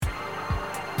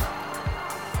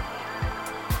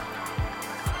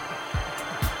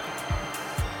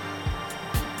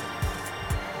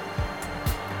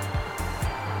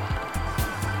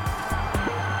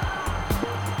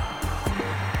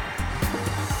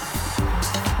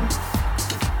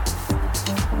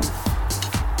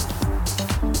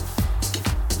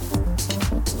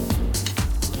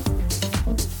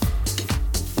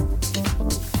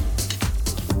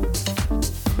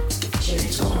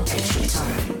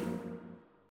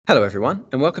Hello everyone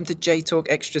and welcome to J Talk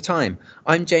Extra Time.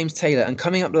 I'm James Taylor and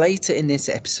coming up later in this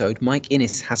episode, Mike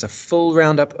Innes has a full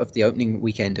roundup of the opening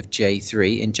weekend of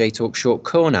J3 in J Talk Short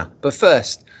Corner. But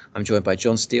first, I'm joined by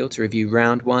Jon Steele to review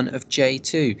round 1 of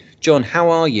J2. Jon, how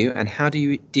are you and how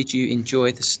did you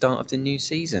enjoy the start of the new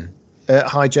season?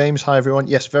 Hi James, hi everyone.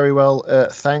 Yes, very well.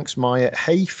 Thanks. My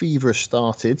hay fever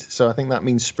started, so I think that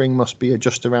means spring must be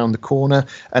just around the corner.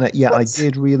 And I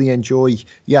did really enjoy.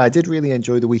 Yeah, I did really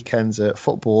enjoy the weekend's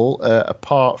football.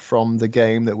 Apart from the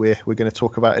game that we're going to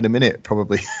talk about in a minute,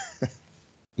 probably.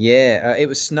 Yeah, it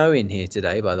was snowing here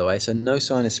today, by the way, so no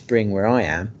sign of spring where I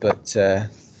am. But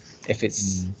if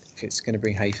it's going to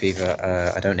bring hay fever,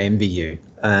 I don't envy you,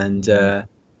 and I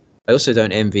also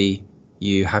don't envy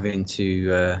you having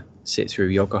to sit through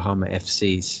Yokohama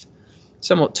FC's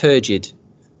somewhat turgid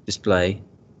display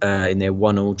in their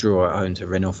 1-1 draw at home to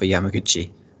Renofa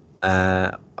Yamaguchi.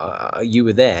 You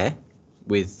were there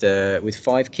with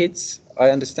 5 kids, I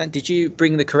understand. Did you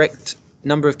bring the correct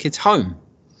number of kids home?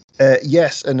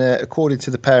 Yes, and according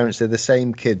to the parents, they're the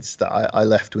same kids that I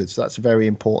left with. So that's very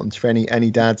important for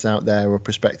any dads out there or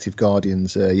prospective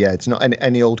guardians. It's not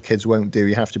any old kids won't do.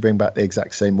 You have to bring back the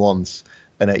exact same ones.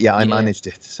 And I managed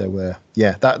it. So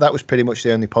that was pretty much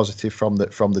the only positive from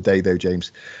the day, though,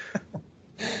 James.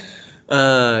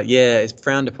 It's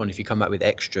frowned upon if you come back with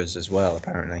extras as well,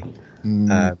 apparently.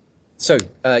 Yokohama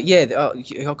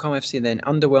FC and then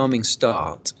underwhelming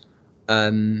start.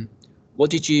 What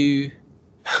did you?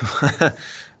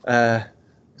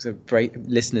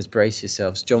 Listeners, brace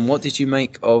yourselves. Jon, what did you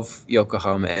make of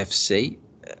Yokohama FC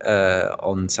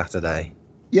on Saturday?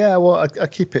 Yeah, well, I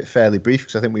keep it fairly brief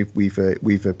because I think we've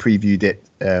previewed it,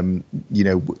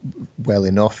 well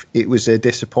enough. It was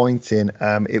disappointing.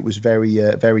 It was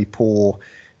very poor,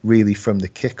 really, from the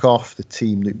kickoff. The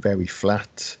team looked very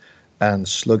flat and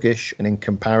sluggish, and in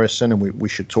comparison, and we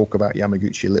should talk about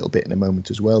Yamaguchi a little bit in a moment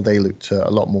as well. They looked a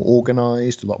lot more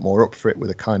organised, a lot more up for it with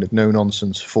a kind of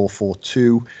no-nonsense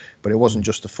 4-4-2. But it wasn't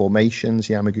just the formations.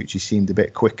 Yamaguchi seemed a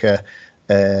bit quicker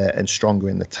and stronger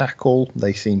in the tackle.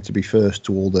 They seem to be first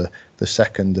to all the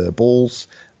second balls.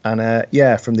 And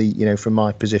from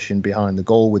my position behind the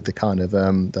goal with the kind of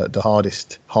the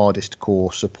hardest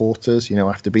core supporters,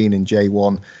 after being in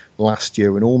J1 last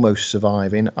year and almost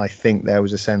surviving, I think there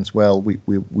was a sense, well,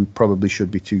 we probably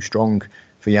should be too strong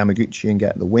for Yamaguchi and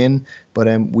get the win, but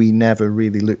we never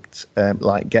really looked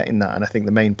like getting that. And I think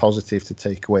the main positive to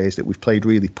take away is that we've played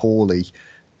really poorly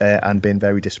and been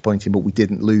very disappointing, but we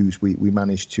didn't lose. We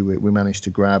managed to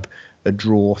grab a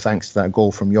draw thanks to that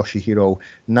goal from Yoshihiro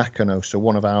Nakano. So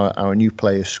one of our new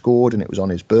players scored, and it was on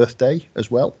his birthday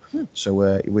as well. So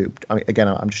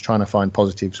I'm just trying to find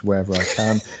positives wherever I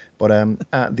can. But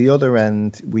at the other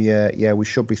end, we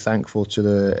should be thankful to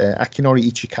the Akinori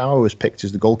Ichikawa was picked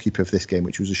as the goalkeeper of this game,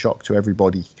 which was a shock to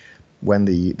everybody when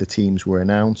the teams were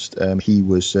announced. He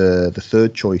was the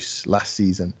third choice last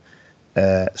season.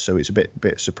 So it's a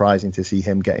bit surprising to see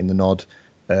him getting the nod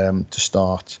to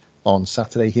start on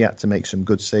Saturday. He had to make some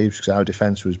good saves because our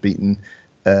defence was beaten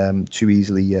too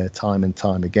easily time and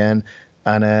time again.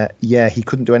 And he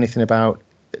couldn't do anything about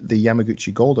the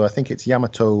Yamaguchi goal, though. I think it's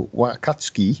Yamato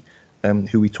Wakatsuki,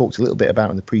 who we talked a little bit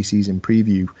about in the pre-season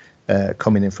preview,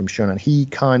 coming in from Shonan. He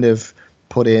kind of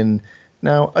put in.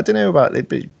 Now, I don't know about it,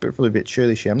 but probably a bit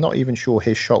churlish here. I'm not even sure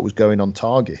his shot was going on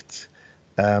target.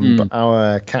 But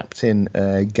our captain,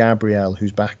 Gabriel,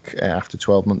 who's back after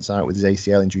 12 months out with his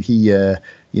ACL injury, he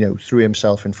threw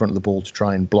himself in front of the ball to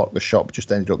try and block the shot, but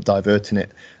just ended up diverting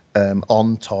it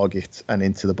on target and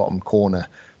into the bottom corner.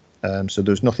 So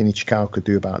there was nothing Ichikawa could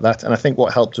do about that. And I think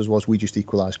what helped us was we just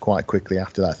equalised quite quickly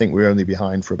after that. I think we were only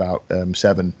behind for about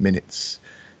 7 minutes.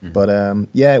 But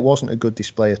it wasn't a good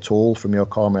display at all from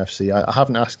Yokohama FC. I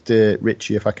haven't asked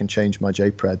Richie if I can change my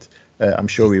JPRED. I'm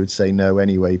sure he would say no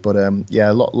anyway. But a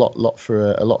lot for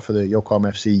the Yokohama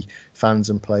FC fans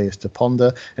and players to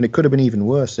ponder. And it could have been even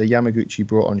worse. Yamaguchi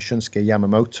brought on Shunsuke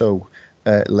Yamamoto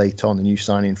late on, the new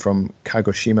signing from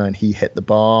Kagoshima, and he hit the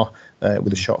bar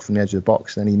with a shot from the edge of the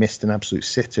box. And then he missed an absolute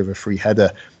sitter of a free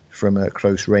header from a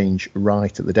close range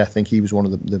right at the death. I think he was one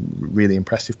of the really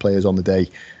impressive players on the day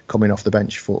coming off the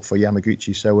bench for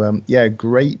Yamaguchi. So,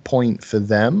 great point for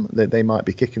them that they might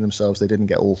be kicking themselves. They didn't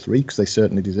get all 3 because they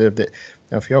certainly deserved it.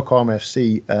 Now, for Yokohama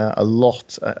FC,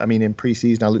 in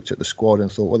pre-season, I looked at the squad and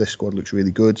thought, well, this squad looks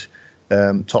really good.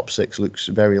 Top 6 looks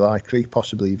very likely,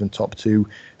 possibly even top 2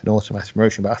 an automatic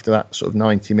promotion. But after that sort of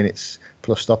 90 minutes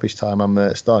plus stoppage time,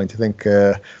 I'm starting to think...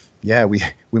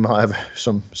 we might have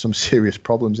some serious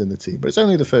problems in the team, but it's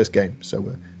only the first game, so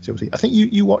we'll see. I think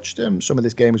you watched some of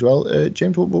this game as well,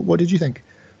 James. What did you think?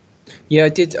 Yeah, I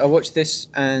did. I watched this,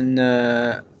 and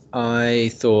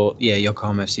I thought,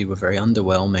 Yokohama FC were very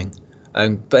underwhelming.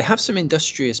 But they have some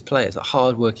industrious players, like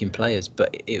hard-working players,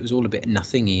 but it was all a bit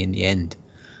nothingy in the end.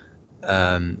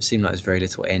 Seemed like there's very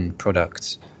little end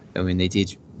product. I mean, they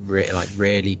did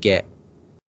rarely get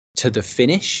to the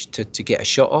finish to get a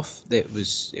shot off. It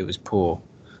was poor.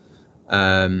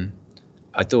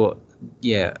 I thought,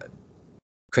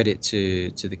 credit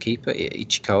to the keeper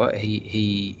Ichikawa.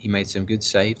 He made some good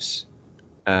saves,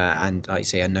 and like you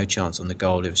say, had no chance on the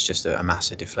goal. It was just a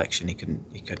massive deflection. He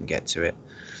couldn't get to it.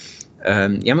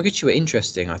 Yamaguchi were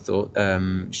interesting. I thought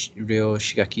Ryo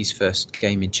Shigaki's first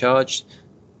game in charge.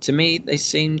 To me, they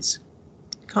seemed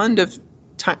kind of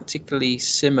tactically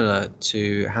similar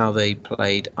to how they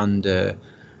played under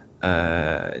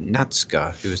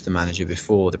Natsuka, who was the manager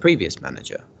before the previous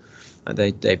manager.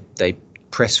 They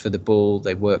press for the ball,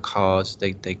 they work hard,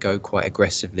 they go quite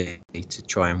aggressively to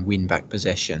try and win back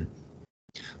possession.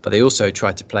 But they also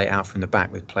try to play out from the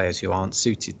back with players who aren't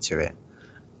suited to it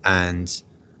and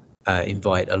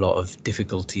invite a lot of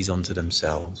difficulties onto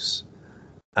themselves.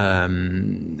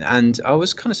 And I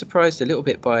was kind of surprised a little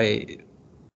bit by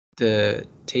the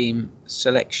team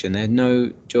selection. There are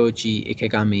no Georgie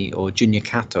Ikegami or Junya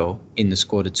Kato in the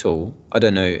squad at all. I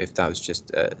don't know if that was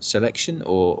just a selection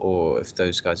or if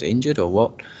those guys are injured or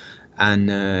what. And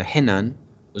Henan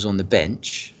was on the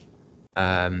bench.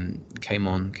 Came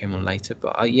on later.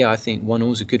 But I think 1-0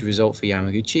 was a good result for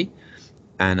Yamaguchi.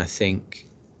 And I think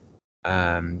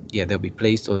they'll be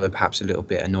pleased, although perhaps a little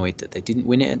bit annoyed that they didn't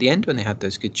win it at the end when they had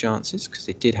those good chances, because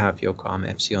they did have Yokohama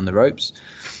FC on the ropes.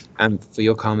 And for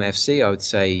Yokohama FC, I would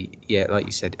say, like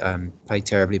you said, play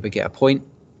terribly but get a point.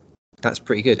 That's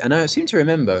pretty good. And I seem to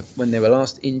remember when they were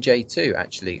last in J2,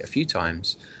 actually, a few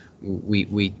times,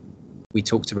 we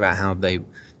talked about how they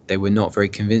were not very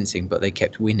convincing, but they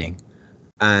kept winning.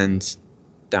 And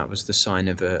that was the sign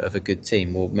of a good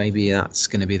team. Well, maybe that's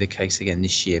going to be the case again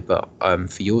this year, but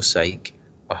for your sake,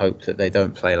 I hope that they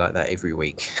don't play like that every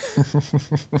week.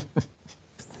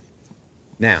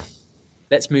 Now,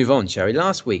 let's move on, shall we?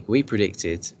 Last week we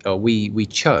predicted, or we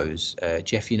chose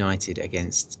JEF United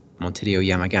against Monterio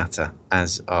Yamagata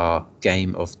as our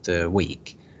game of the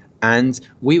week, and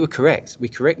we were correct. We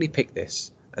correctly picked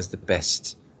this as the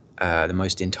best, the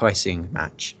most enticing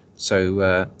match.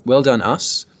 So well done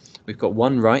us. We've got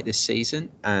one right this season,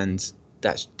 and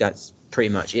that's pretty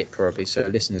much it, probably. So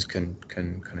listeners can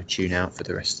kind of tune out for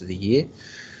the rest of the year.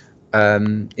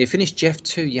 It finished JEF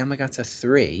 2, Yamagata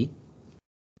 3.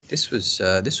 This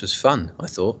was fun, I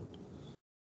thought.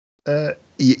 I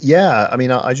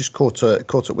mean, I just caught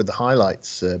up with the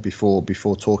highlights before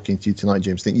talking to you tonight,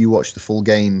 James. I think you watched the full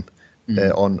game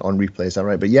on replay, is that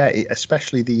right? But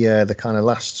especially the kind of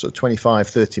last sort of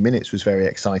 25-30 minutes was very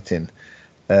exciting.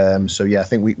 I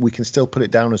think we can still put it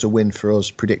down as a win for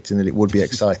us, predicting that it would be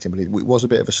exciting, but it was a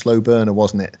bit of a slow burner,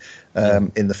 wasn't it?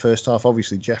 In the first half,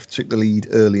 obviously JEF took the lead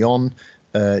early on.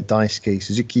 Daisuke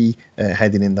Suzuki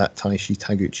heading in that Taishi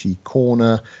Taguchi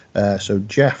corner. So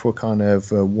JEF were kind of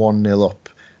 1-0 up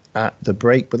at the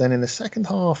break, but then in the second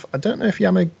half, I don't know if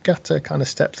Yamagata kind of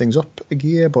stepped things up a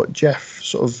gear, but JEF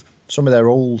sort of, some of their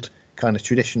old kind of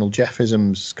traditional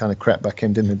JEFisms kind of crept back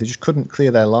in, didn't they? They just couldn't clear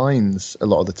their lines a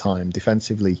lot of the time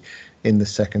defensively in the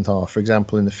second half. For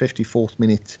example, in the 54th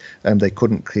minute, they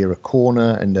couldn't clear a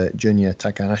corner, and Junya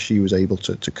Takahashi was able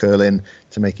to curl in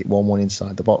to make it 1-1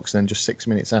 inside the box. And then just 6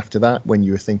 minutes after that, when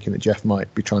you were thinking that JEF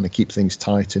might be trying to keep things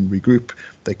tight and regroup,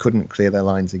 they couldn't clear their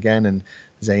lines again, and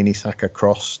Zaini Saka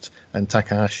crossed, and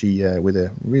Takahashi with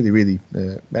a really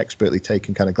expertly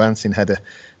taken kind of glancing header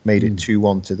made it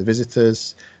 2-1 to the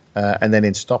visitors. And then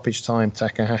in stoppage time,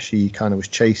 Takahashi kind of was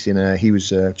chasing a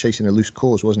loose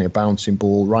cause, wasn't he? A bouncing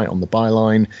ball right on the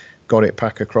byline, got it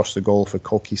back across the goal for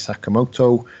Koki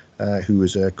Sakamoto, who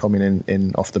was coming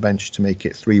in off the bench to make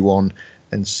it 3-1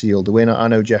 and seal the win. I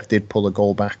know JEF did pull a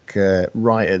goal back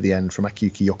right at the end from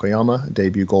Akiyuki Yokoyama, a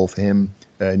debut goal for him,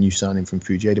 a new signing from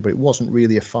Fujieda, but it wasn't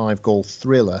really a 5-goal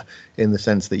thriller in the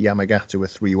sense that Yamagata were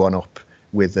 3-1 up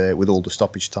with all the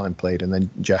stoppage time played, and then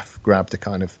JEF grabbed the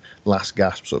kind of last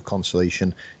gasp sort of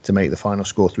consolation to make the final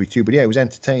score 3-2. But it was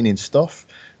entertaining stuff.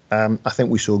 I think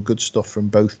we saw good stuff from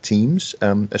both teams,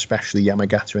 especially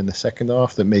Yamagata in the second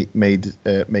half, that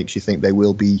makes you think they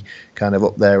will be kind of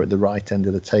up there at the right end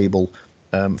of the table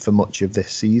for much of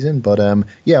this season. But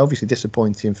obviously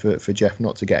disappointing for JEF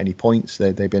not to get any points.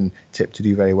 They've been tipped to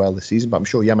do very well this season, but I'm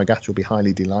sure Yamagata will be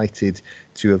highly delighted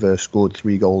to have scored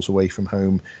 3 goals away from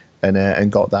home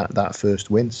and got that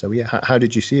first win. So how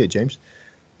did you see it, James?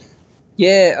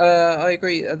 I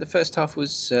agree. The first half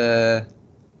was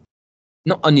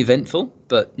not uneventful,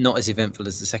 but not as eventful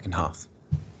as the second half.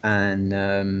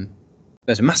 And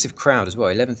there's a massive crowd as well,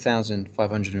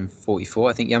 11,544.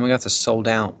 I think Yamagata sold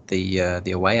out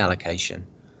the away allocation.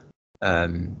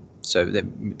 So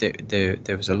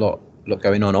there was a lot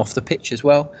going on off the pitch as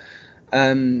well.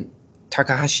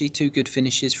 Takahashi, 2 good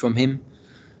finishes from him.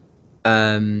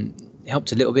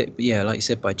 Helped a little bit, but yeah, like you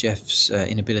said, by Jeff's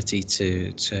inability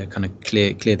to kind of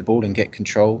clear the ball and get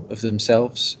control of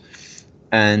themselves.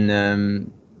 And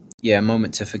a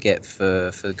moment to forget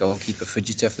for goalkeeper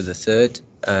Fujita for the third.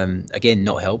 Again,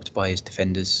 not helped by his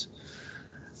defenders.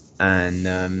 And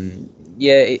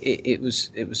it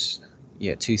was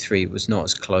 2-3. It was not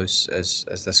as close as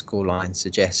the scoreline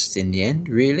suggests in the end,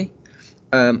 really.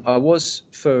 I was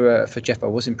for Jeff. I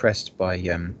was impressed by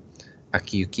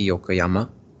Akiyuki Yokoyama.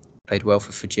 Played well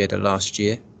for Fujita last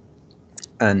year,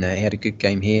 and he had a good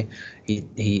game here.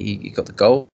 He got the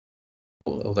goal,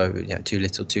 although too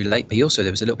little, too late. But there was a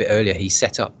little bit earlier. He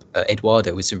set up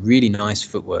Eduardo with some really nice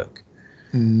footwork.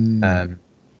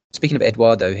 Speaking of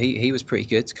Eduardo, he was pretty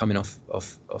good coming off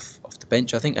the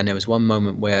bench, I think. And there was one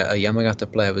moment where a Yamagata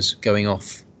player was going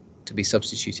off to be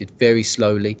substituted very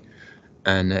slowly,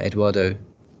 and Eduardo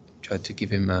tried to give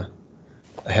him a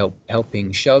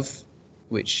helping shove,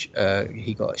 which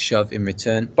he got a shove in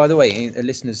return. By the way,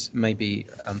 listeners may be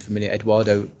unfamiliar.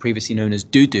 Eduardo, previously known as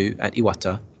Dudu at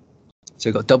Iwata, so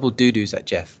he got double Dudus at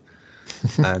Jeff.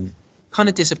 Kind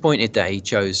of disappointed that he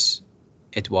chose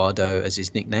Eduardo as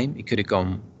his nickname. He could have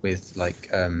gone with like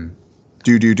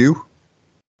Do, Do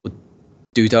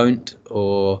Don't,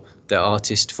 or the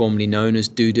artist formerly known as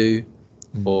Dudu,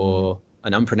 or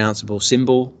an unpronounceable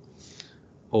symbol,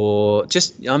 or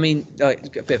just, I mean,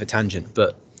 like a bit of a tangent,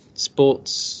 but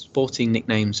sporting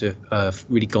nicknames have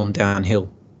really gone downhill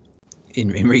in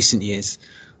recent years.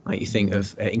 Like you think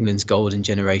of England's golden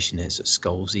generation, there's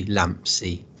Scholesy,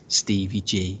 Lampsey, Stevie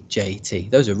G, JT.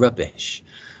 Those are rubbish.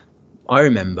 I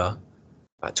remember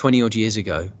about 20 odd years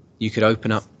ago, you could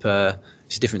open up,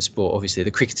 it's a different sport, obviously,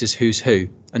 the Cricketers' Who's Who,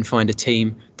 and find a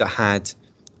team that had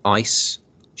ice,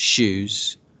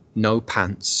 shoes, no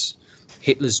pants,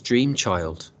 Hitler's dream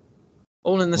child,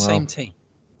 all in the same team.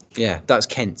 Yeah, that's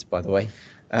Kent, by the way.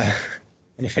 And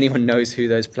if anyone knows who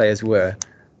those players were,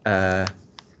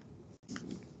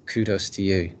 kudos to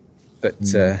you. But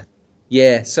so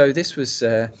this was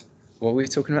what we were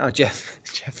talking about. Jeff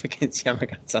against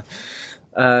Yamagata.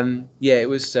 It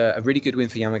was a really good win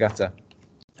for Yamagata.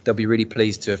 They'll be really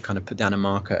pleased to have kind of put down a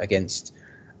marker against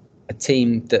a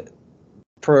team that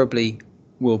probably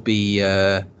will be.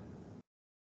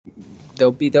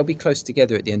 They'll be close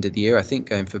together at the end of the year, I think,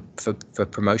 going for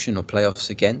promotion or playoffs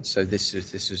again. So this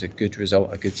was a good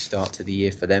result, a good start to the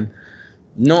year for them.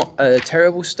 Not a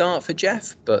terrible start for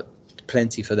Jeff, but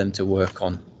plenty for them to work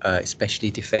on,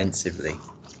 especially defensively.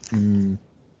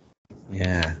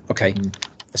 Yeah. Okay.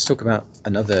 Let's talk about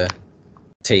another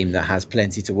team that has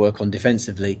plenty to work on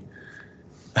defensively.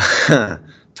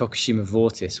 Tokushima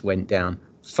Vortis went down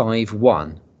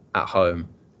 5-1 at home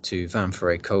to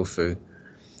Vanfore Kofu.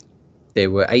 There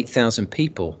were 8,000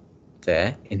 people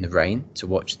there in the rain to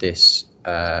watch this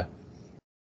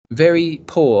very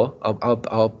poor,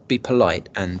 I'll be polite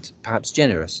and perhaps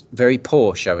generous, very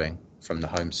poor showing from the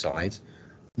home side.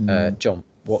 John,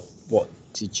 what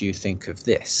did you think of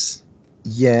this?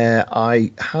 Yeah,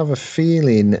 I have a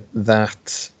feeling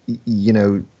that,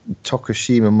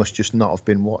 Tokushima must just not have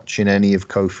been watching any of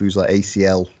Kofu's like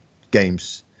ACL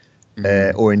games,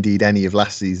 or indeed any of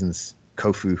last season's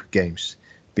Kofu games,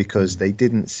 because they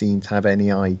didn't seem to have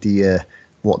any idea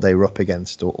what they were up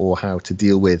against or how to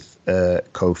deal with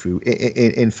Kofu.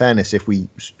 In fairness, if we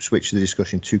switch the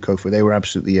discussion to Kofu, they were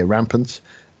absolutely rampant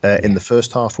in the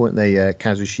first half, weren't they?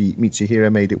 Kazushi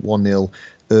Mitsuhira made it 1-0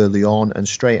 early on, and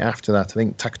straight after that, I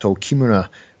think Takuto Kimura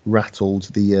rattled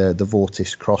the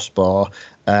Vortis crossbar,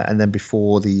 and then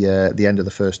before the end of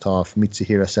the first half,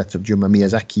 Mitsuhira set up Juma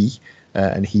Miyazaki,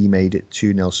 and he made it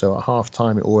 2-0. So at half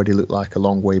time, it already looked like a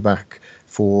long way back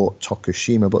for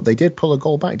Tokushima, but they did pull a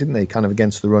goal back, didn't they? Kind of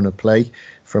against the run of play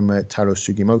from Taro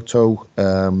Sugimoto,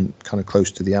 kind of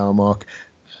close to the hour mark.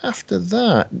 After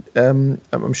that,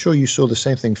 I'm sure you saw the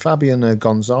same thing. Fabian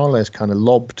Gonzalez kind of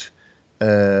lobbed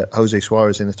Jose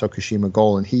Suarez in the Tokushima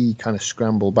goal, and he kind of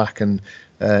scrambled back and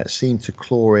seemed to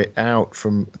claw it out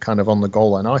from kind of on the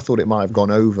goal line. I thought it might have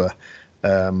gone over.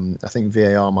 I think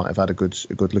VAR might have had a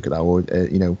good look at that, or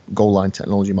goal line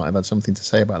technology might have had something to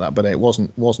say about that, but it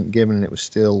wasn't given, and it was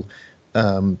still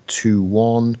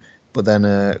 2-1. But then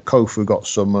Kofu got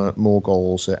some more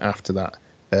goals after that,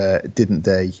 didn't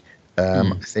they?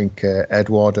 I think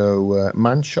Eduardo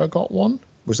Mancha got one.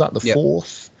 Was that the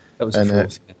fourth? That was the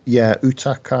fourth.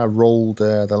 Utaka rolled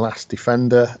the last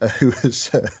defender, who was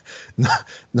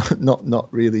not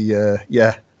really.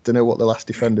 don't know what the last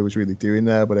defender was really doing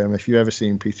there, but if you've ever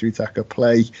seen Peter Utaka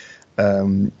play,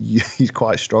 he's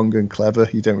quite strong and clever.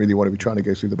 You don't really want to be trying to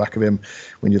go through the back of him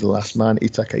when you're the last man.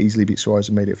 Utaka easily beat Suarez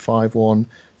and made it 5-1.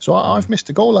 So I've missed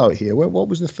a goal out here. What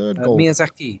was the third goal?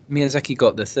 Miyazaki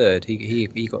got the third.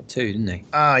 He got 2, didn't he?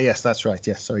 Yes, that's right.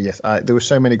 Yes, sorry. Yes, there were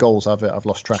so many goals. I've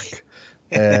lost track.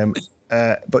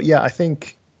 But yeah, I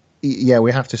think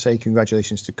we have to say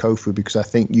congratulations to Kofu, because I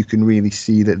think you can really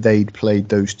see that they'd played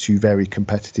those 2 very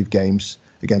competitive games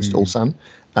against Ulsan,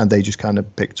 and they just kind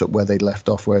of picked up where they left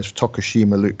off. Whereas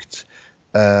Tokushima looked,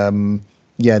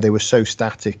 they were so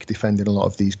static defending a lot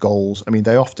of these goals. I mean,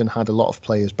 they often had a lot of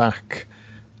players back.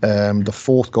 The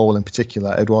fourth goal in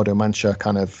particular, Eduardo Mancha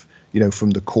kind of,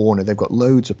 from the corner, they've got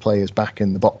loads of players back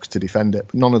in the box to defend it,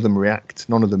 but none of them react,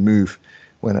 none of them move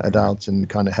when Adalton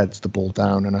kind of heads the ball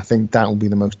down. And I think that will be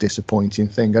the most disappointing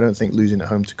thing. I don't think losing at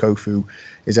home to Kofu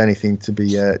is anything to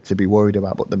be worried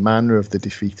about, but the manner of the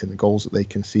defeat and the goals that they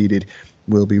conceded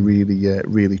will be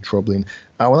really troubling.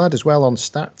 I will add as well on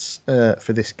stats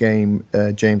for this game,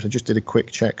 James, I just did a quick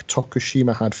check.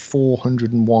 Tokushima had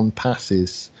 401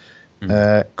 passes,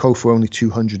 Kofu only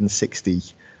 260,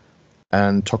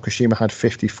 and Tokushima had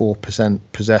 54%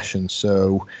 possession.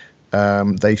 So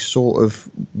they sort of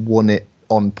won it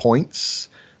on points,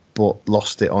 but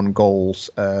lost it on goals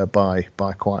by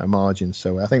quite a margin.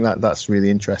 So I think that's really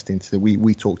interesting.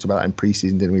 We talked about in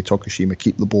pre-season, didn't we? Tokushima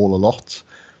keep the ball a lot,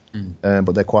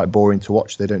 but they're quite boring to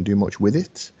watch. They don't do much with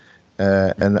it,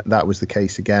 and that was the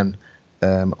case again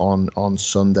on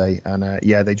Sunday. And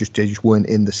they just weren't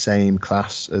in the same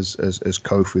class as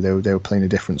Kofu. They were playing a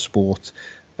different sport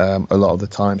a lot of the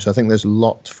time. So I think there's a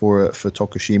lot for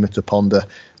Tokushima to ponder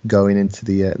going into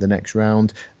the next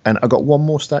round. And I got one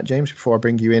more stat, James, before I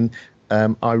bring you in.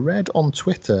 I read on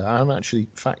Twitter, I haven't actually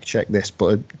fact-checked this,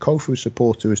 but a Kofu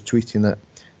supporter was tweeting that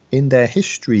in their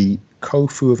history,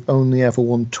 Kofu have only ever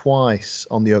won twice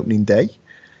on the opening day.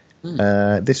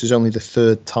 This is only the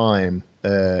third time.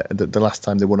 The last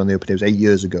time they won on the opening day was 8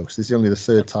 years ago. So this is only the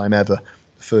third time ever.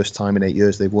 The first time in 8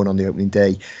 years they've won on the opening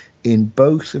day. In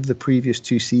both of the previous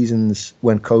 2 seasons,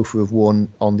 when Kofu have won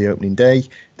on the opening day,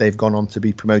 they've gone on to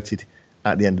be promoted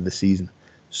at the end of the season.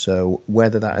 So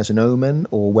whether that is an omen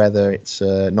or whether it's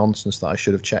nonsense that I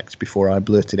should have checked before I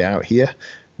blurted it out here,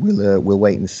 we'll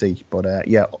wait and see. But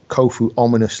Kofu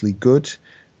ominously good,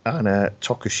 and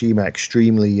Tokushima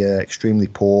extremely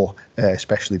poor,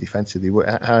 especially defensively.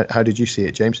 How did you see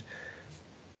it, James?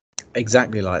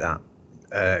 Exactly like that.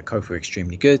 Kofu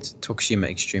extremely good, Tokushima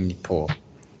extremely poor.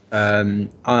 I'm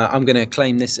going to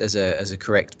claim this as a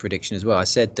correct prediction as well. I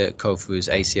said that Kofu's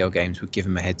ACL games would give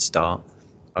him a head start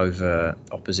over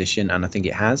opposition, and I think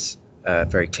it has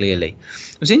very clearly.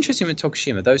 It was interesting with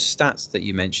Tokushima, those stats that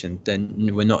you mentioned,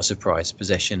 then were not a surprise,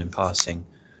 possession and passing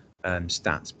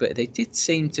stats, but they did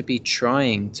seem to be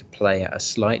trying to play at a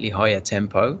slightly higher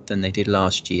tempo than they did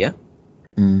last year.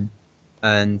 And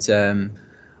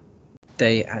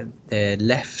their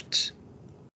left-sided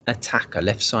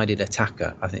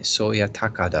attacker, I think Soya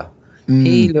Takada,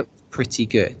 he looked pretty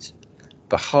good,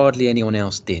 but hardly anyone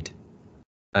else did.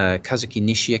 Kazuki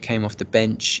Nishia came off the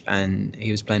bench and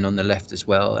he was playing on the left as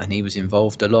well, and he was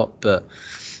involved a lot, but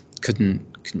couldn't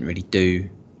really do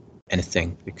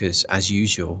anything because, as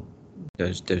usual,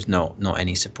 there's not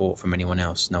any support from anyone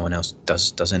else. No one else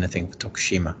does anything for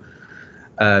Tokushima.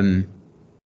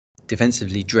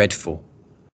 Defensively dreadful,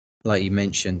 like you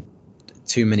mentioned.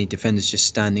 Too many defenders just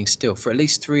standing still. For at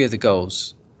least 3 of the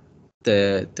goals,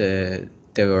 there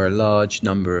were a large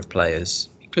number of players,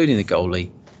 including the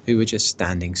goalie, who were just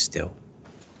standing still.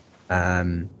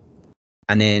 And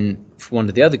then for one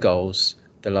of the other goals,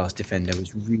 the last defender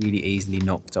was really easily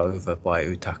knocked over by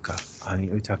Utaka. I mean,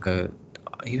 Utaka,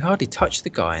 he hardly touched the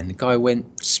guy, and the guy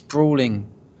went sprawling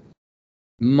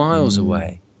miles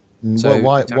away. So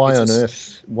why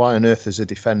on earth is a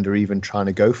defender even trying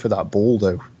to go for that ball,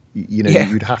 though?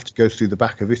 You'd have to go through the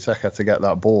back of Utaka to get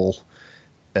that ball.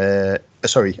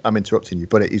 Sorry, I'm interrupting you,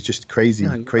 but it's just crazy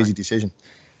decision.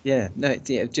 So and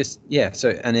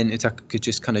then Utaka could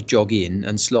just kind of jog in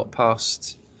and slot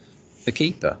past the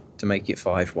keeper to make it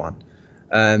 5-1.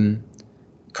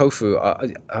 Kofu,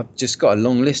 I've just got a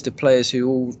long list of players who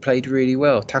all played really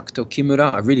well. Takuto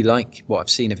Kimura, I really like what I've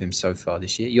seen of him so far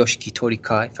this year. Yoshiki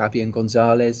Torikai, Fabian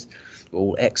Gonzalez,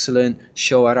 all excellent.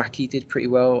 Sho Araki did pretty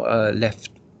well.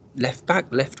 Left back,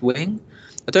 left wing.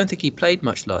 I don't think he played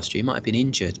much last year. He might have been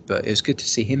injured, but it was good to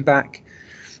see him back.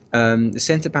 The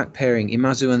centre-back pairing,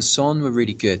 Imazu and Son, were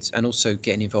really good, and also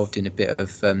getting involved in a bit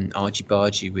of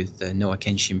argy-bargy with Noah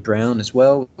Kenshin Brown as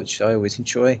well, which I always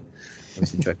enjoy.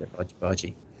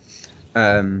 Argy-bargy.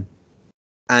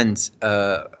 And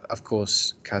of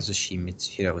course, Kazushi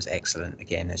Mitsuhiro was excellent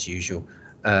again, as usual,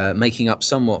 making up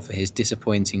somewhat for his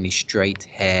disappointingly straight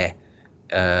hair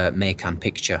Meikan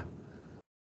picture,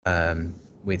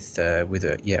 with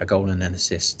a goal and an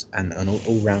assist, and an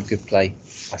all-round good play.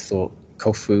 I thought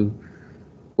Kofu.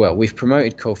 Well, we've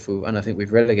promoted Kofu, and I think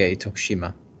we've relegated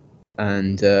Tokushima,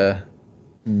 and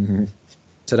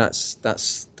so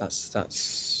that's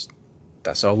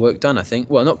our work done, I think.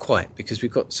 Well, not quite, because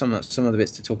we've got some other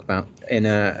bits to talk about in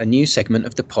a new segment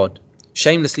of the pod,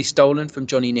 shamelessly stolen from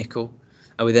Johnny Nicol,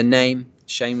 with a name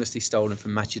shamelessly stolen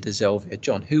from Machida Zelvia.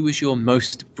 John, who was your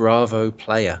most bravo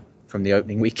player from the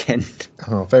opening weekend?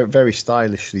 Oh, very, very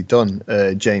stylishly done,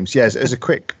 James. Yes, as a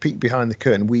quick peek behind the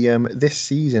curtain, we this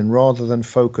season, rather than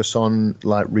focus on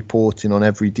like reporting on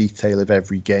every detail of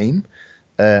every game,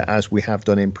 as we have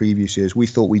done in previous years, we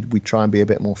thought we'd try and be a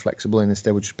bit more flexible, and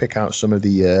instead we'd just pick out some of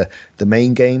the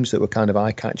main games that were kind of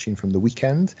eye-catching from the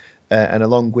weekend. And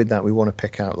along with that, we want to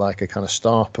pick out like a kind of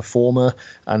star performer.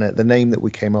 And the name that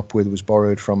we came up with was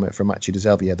borrowed from Machida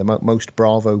Zelvia. The most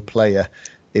bravo player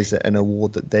is an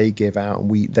award that they give out,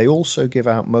 and they also give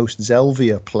out most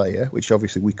Zelvia player, which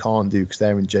obviously we can't do because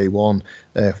they're in J1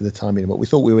 for the time being. But we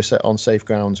thought we were set on safe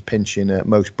grounds pinching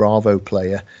most bravo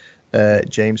player,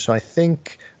 James. So I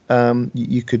think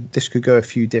this could go a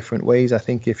few different ways. I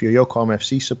think if you're a Yokohama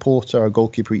FC supporter, our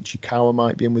goalkeeper Ichikawa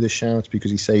might be in with a shout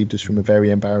because he saved us from a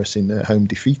very embarrassing home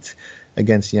defeat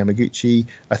against Yamaguchi.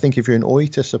 I think if you're an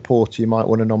Oita supporter, you might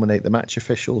want to nominate the match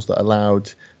officials that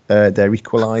allowed their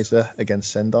equaliser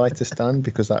against Sendai to stand,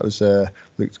 because that was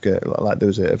looked like there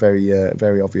was a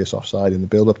very obvious offside in the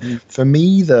build-up. For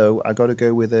me, though, I got to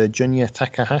go with Junya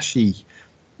Takahashi,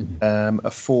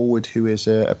 a forward who is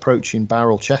approaching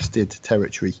barrel-chested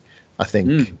territory, I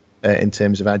think, in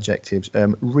terms of adjectives.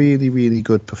 Really, really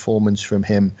good performance from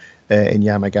him in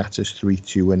Yamagata's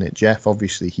 3-2 win at JEF.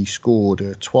 Obviously, he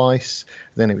scored twice.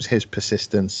 Then it was his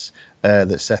persistence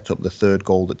that set up the third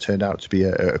goal that turned out to be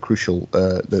a crucial,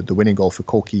 the winning goal for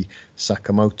Koki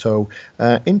Sakamoto.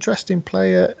 Interesting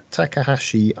player,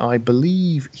 Takahashi. I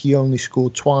believe he only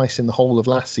scored twice in the whole of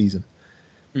last season.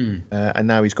 And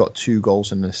now he's got 2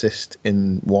 goals and an assist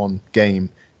in one game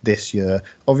this year.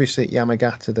 Obviously, at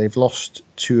Yamagata, they've lost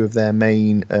 2 of their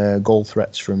main goal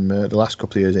threats from the last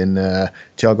couple of years in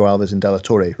Thiago Alves and Della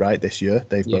Torre, right, this year.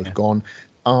 They've both gone.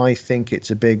 I think it's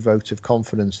a big vote of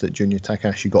confidence that Junya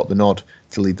Takahashi got the nod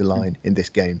to lead the line in this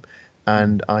game.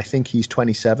 And I think he's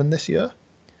 27 this year.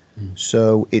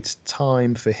 So it's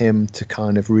time for him to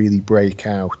kind of really break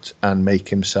out and make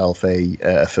himself a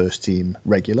first-team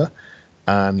regular.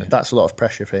 And that's a lot of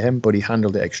pressure for him, but he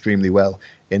handled it extremely well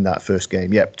in that first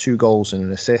game. Yep, 2 goals and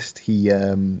an assist.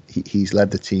 He's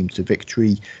led the team to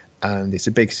victory, and it's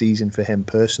a big season for him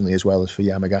personally as well as for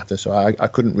Yamagata. So I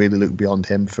couldn't really look beyond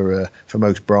him for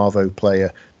most bravo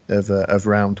player of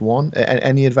round 1.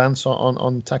 Any advance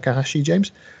on Takahashi,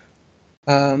 James?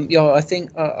 I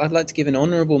think I'd like to give an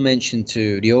honourable mention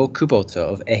to Ryo Kubota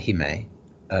of Ehime.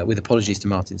 With apologies to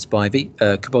Martin Spivey.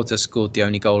 Kubota scored the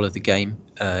only goal of the game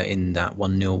in that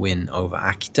 1-0 win over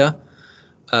Akita.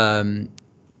 I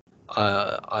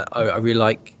really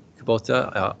like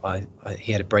Kubota.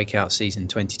 He had a breakout season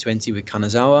 2020 with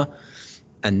Kanazawa,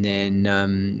 and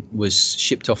then was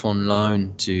shipped off on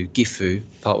loan to Gifu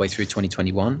partway through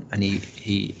 2021, and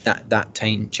he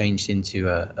changed into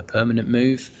a permanent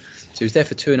move. So he was there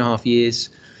for 2.5 years,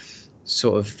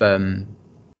 sort of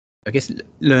I guess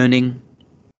learning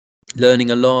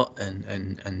a lot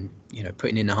and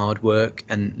putting in the hard work.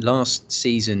 And last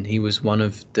season he was one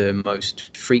of the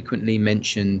most frequently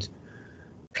mentioned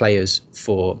players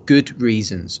for good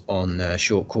reasons on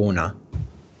short corner,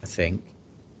 I think.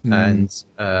 And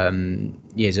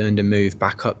he's earned a move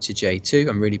back up to J2.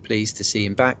 I'm really pleased to see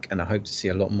him back, and I hope to see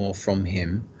a lot more from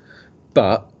him.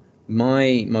 But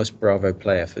my most bravo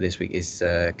player for this week is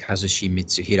Kazushi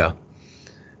Mitsuhira.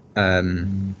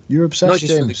 You're obsessed,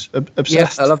 James.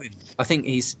 Obsessed. Yeah, I love him. I think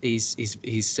he's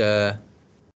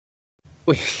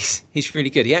really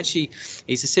good.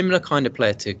 He's a similar kind of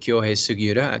player to Kyohei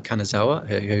Sugiura at Kanazawa,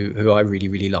 who I really,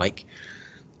 really like.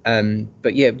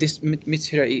 But yeah, this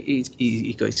Mitsuhira,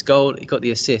 he got his goal, he got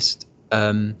the assist.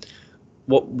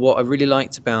 What I really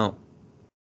liked about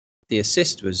the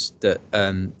assist was that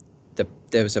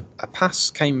there was a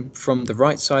pass came from the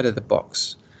right side of the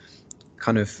box,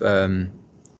 kind of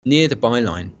near the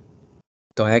byline,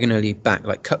 diagonally back,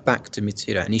 like cut back to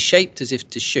Mitsuhira, and he shaped as if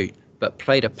to shoot, but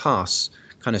played a pass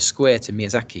kind of square to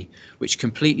Miyazaki, which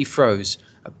completely froze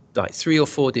like 3 or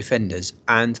 4 defenders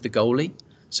and the goalie.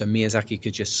 So Miyazaki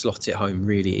could just slot it home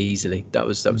really easily. That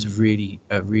was a really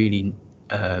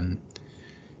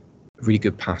really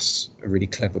good pass, a really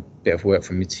clever bit of work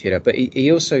from Mitsuhira. But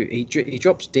he also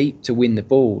drops deep to win the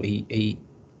ball. He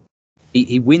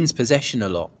wins possession a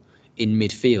lot in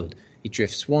midfield. He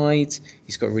drifts wide.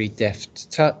 He's got a really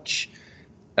deft touch.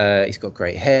 He's got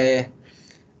great hair.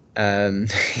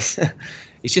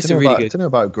 He's just a really good. I don't know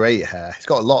about great hair. He's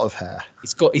got a lot of hair.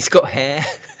 He's got hair.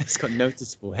 He's got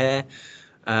noticeable hair.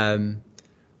 And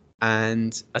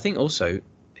I think also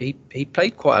he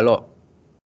played quite a lot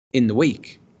in the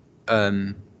week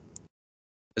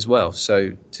as well.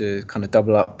 So to kind of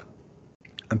double up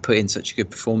and put in such a good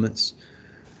performance,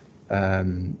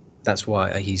 that's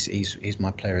why he's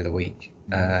my player of the week.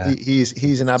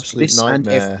 He's an absolute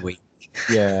nightmare.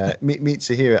 Yeah,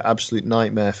 Mitsuhira, absolute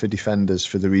nightmare for defenders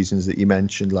for the reasons that you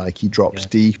mentioned. Like, he drops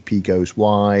deep, he goes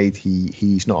wide,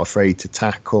 he's not afraid to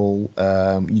tackle.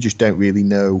 You just don't really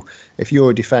know if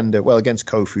you're a defender. Well, against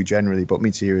Kofu generally, but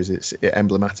Mitsuhira is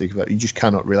emblematic of that. You just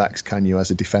cannot relax, can you, as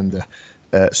a defender?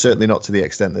 Certainly not to the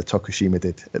extent that Tokushima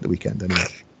did at the weekend, anyway.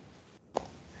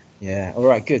 Yeah. All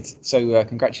right. Good. So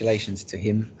congratulations to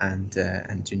him and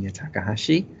Junya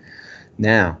Takahashi.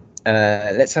 Now.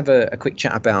 Let's have a quick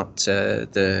chat about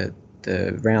the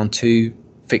round 2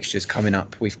 fixtures coming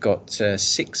up. We've got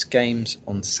 6 games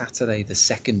on Saturday, the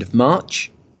 2nd of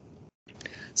March,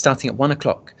 starting at 1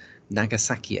 o'clock.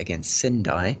 Nagasaki against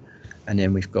Sendai, and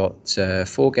then we've got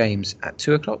 4 games at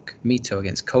 2 o'clock. Mito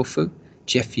against Kofu,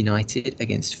 JEF United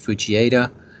against Fujieda,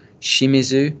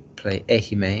 Shimizu play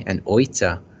Ehime, and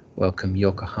Oita welcome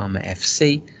Yokohama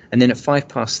FC, and then at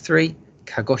 3:05,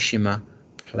 Kagoshima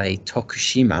play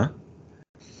Tokushima.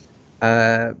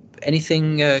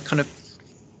 Anything kind of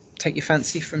take your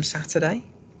fancy from Saturday?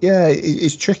 Yeah,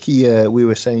 it's tricky. We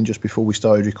were saying just before we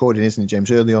started recording, isn't it,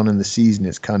 James? Early on in the season,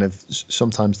 it's kind of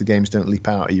sometimes the games don't leap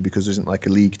out at you because there isn't like a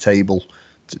league table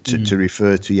to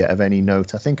refer to yet of any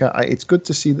note. I think it's good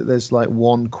to see that there's like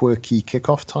one quirky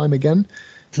kickoff time again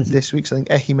this week. So I think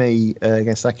Ehime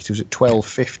against Akita was at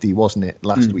 12:50, wasn't it,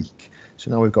 last week?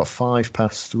 So now we've got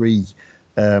 3:05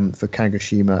 for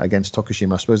Kagoshima against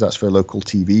Tokushima. I suppose that's for local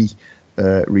TV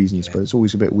reasons, but it's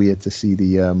always a bit weird to see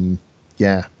the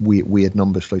weird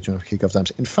numbers floating around for kickoff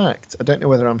times. In fact, I don't know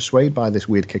whether I'm swayed by this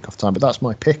weird kickoff time, but that's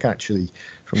my pick actually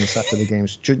from the Saturday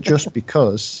games, just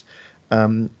because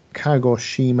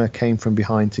Kagoshima came from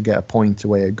behind to get a point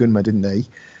away at Gunma, didn't they?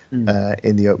 In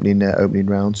the opening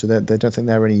round, so they don't think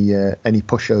there are any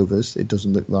pushovers. It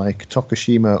doesn't look like.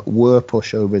 Tokushima were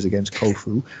pushovers against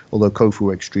Kofu, although Kofu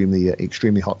were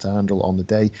extremely hot to handle on the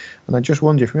day. And I just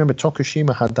wonder if you remember,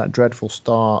 Tokushima had that dreadful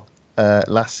start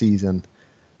last season,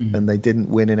 and they didn't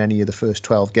win in any of the first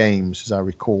 12 games, as I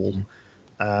recall.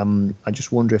 I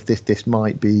just wonder if this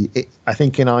might be it. I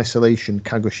think in isolation,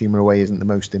 Kagoshima away isn't the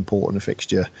most important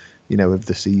fixture, of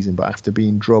the season. But after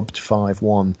being drubbed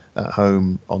 5-1 at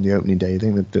home on the opening day, I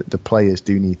think that the players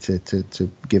do need to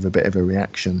give a bit of a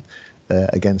reaction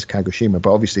against Kagoshima.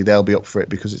 But obviously they'll be up for it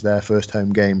because it's their first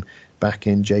home game back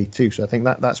in J2. So I think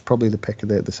that's probably the pick of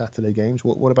the Saturday games.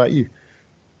 What about you?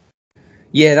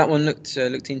 Yeah, that one looked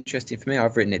interesting for me.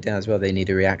 I've written it down as well. They need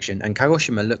a reaction, and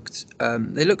Kagoshima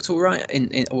looked all right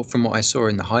in from what I saw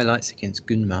in the highlights against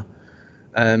Gunma.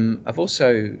 I've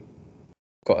also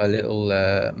got a little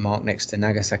mark next to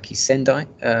Nagasaki Sendai.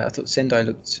 I thought Sendai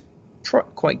looked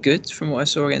quite good from what I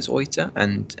saw against Oita,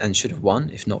 and should have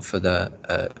won if not for the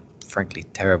frankly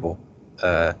terrible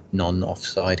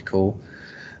non-offside call.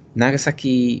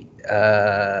 Nagasaki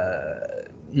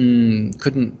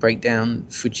couldn't break down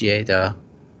Fujieda.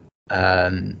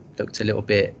 Looked a little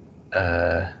bit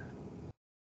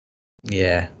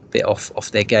bit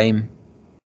off their game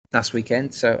last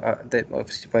weekend. So they're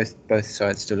obviously both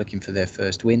sides still looking for their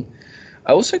first win.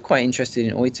 I'm also quite interested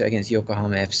in Oita against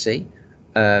Yokohama FC.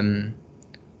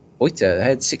 Oita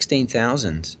had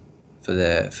 16,000 for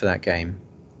that game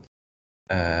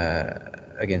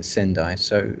against Sendai.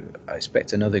 So I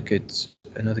expect another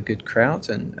good crowd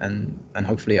and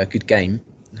hopefully a good game.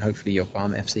 And hopefully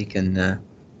Yokohama FC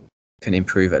can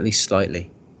improve at least slightly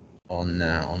on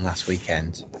last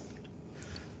weekend.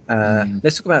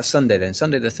 Let's talk about Sunday then.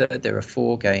 Sunday the 3rd, there are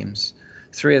 4 games.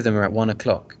 3 of them are at 1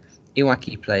 o'clock.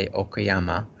 Iwaki play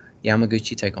Okayama.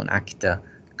 Yamaguchi take on Akita.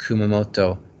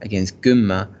 Kumamoto against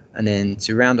Gunma. And then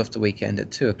to round off the weekend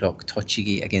at 2 o'clock,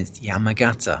 Tochigi against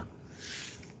Yamagata.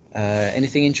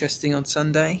 Anything interesting on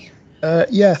Sunday?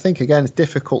 I think again it's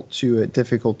difficult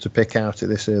to pick out at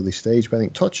this early stage, but I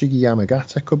think Tochigi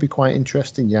Yamagata could be quite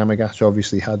interesting. Yamagata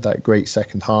obviously had that great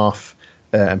second half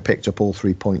and picked up all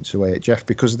 3 points away at JEF.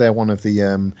 Because they're one of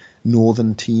the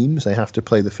northern teams, they have to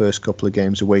play the first couple of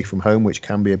games away from home, which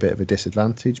can be a bit of a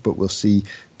disadvantage, but we'll see.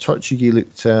 Tochigi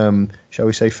looked shall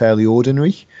we say fairly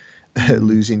ordinary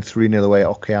losing 3-0 away at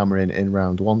Okayama in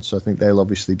round one. So I think they'll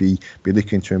obviously be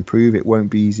looking to improve. It won't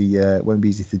be easy. Won't be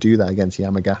easy to do that against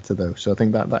Yamagata though. So I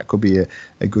think that could be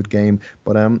a good game.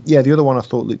 But the other one I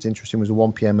thought looked interesting was a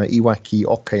 1 p.m. Iwaki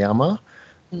Okayama.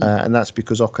 And that's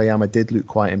because Okayama did look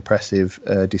quite impressive,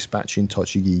 dispatching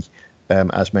Tochigi,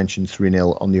 as mentioned,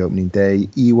 3-0 on the opening day.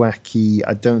 Iwaki,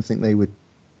 I don't think they would,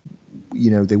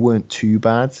 they weren't too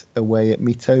bad away at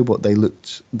Mito, but they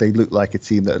looked like a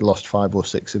team that had lost 5 or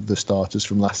 6 of the starters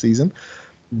from last season,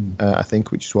 I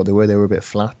think, which is what they were. They were a bit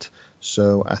flat.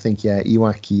 So I think,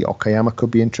 Iwaki Okayama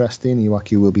could be interesting.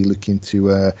 Iwaki will be looking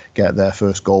to get their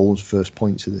first goals, first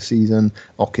points of the season.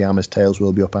 Okayama's tails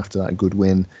will be up after that good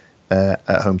win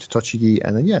at home to Tochigi.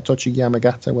 And then, Tochigi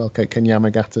Yamagata. Well, can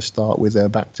Yamagata start with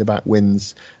back-to-back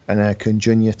wins? And can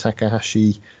Junya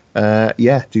Takahashi,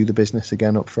 do the business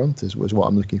again up front was what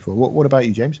I'm looking for. What about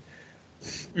you, James?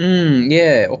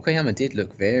 Okayama did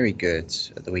look very good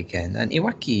at the weekend. And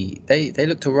Iwaki, they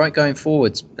looked all right going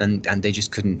forwards, and they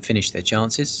just couldn't finish their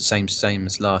chances. The same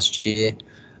as last year.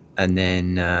 And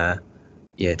then,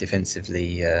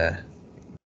 defensively...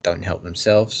 don't help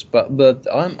themselves, but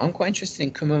I'm quite interested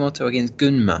in Kumamoto against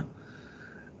Gunma.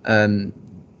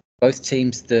 Both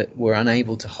teams that were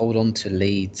unable to hold on to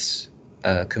leads.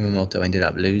 Kumamoto ended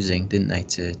up losing, didn't they,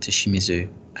 to Shimizu,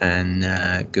 and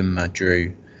Gunma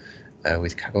drew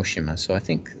with Kagoshima. So I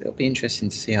think it'll be interesting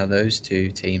to see how those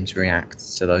two teams react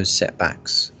to those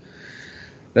setbacks.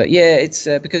 But it's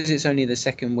because it's only the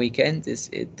second weekend.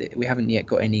 We haven't yet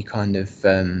got any kind of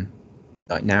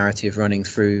narrative running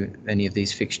through any of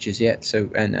these fixtures yet. So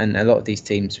and a lot of these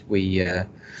teams they're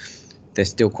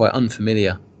still quite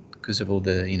unfamiliar because of all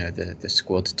the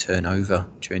squad turnover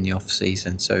during the off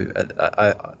season. So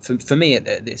for me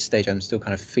at this stage, I'm still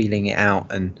kind of feeling it out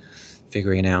and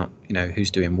figuring out who's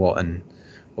doing what and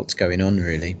what's going on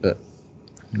really. But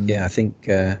I think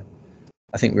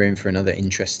we're in for another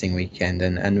interesting weekend,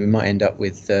 and we might end up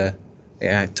with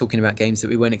talking about games that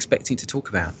we weren't expecting to talk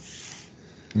about.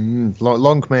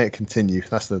 Long may it continue.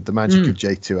 That's the magic of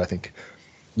J2, I think.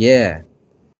 Yeah,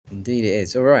 indeed it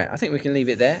is. All right, I think we can leave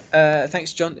it there.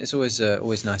 Thanks, John. It's always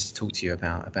nice to talk to you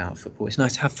about football. It's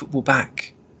nice to have football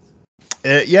back.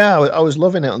 I was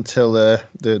loving it until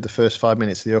the first 5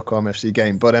 minutes of the Yokohama FC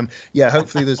game. But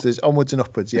hopefully there's onwards and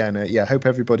upwards. I hope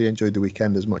everybody enjoyed the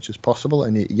weekend as much as possible.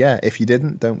 And if you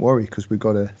didn't, don't worry, because we've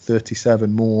got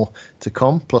 37 more to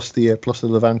come, plus the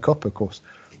Levan Cup, of course.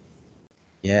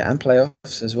 Yeah, and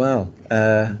playoffs as well.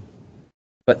 But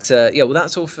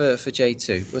that's all for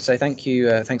J2. We'll say thank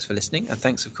you. Thanks for listening, and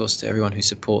thanks, of course, to everyone who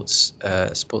supports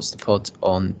the pod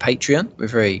on Patreon. We're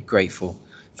very grateful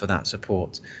for that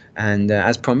support. And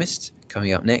as promised,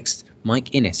 coming up next,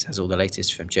 Mike Innes has all the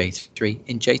latest from J3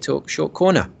 in J-Talk Short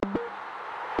Corner.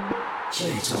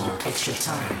 J-Talk Extra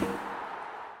Time.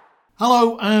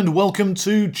 Hello and welcome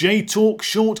to J-Talk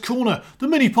Short Corner, the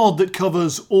mini-pod that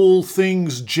covers all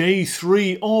things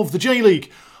J3 of the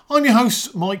J-League. I'm your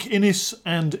host, Mike Innes,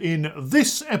 and in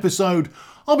this episode,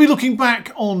 I'll be looking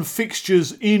back on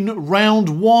fixtures in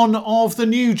round 1 of the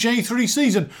new J3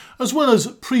 season, as well as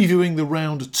previewing the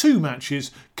round 2 matches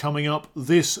coming up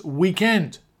this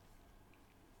weekend.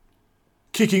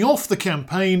 Kicking off the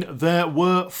campaign, there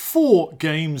were 4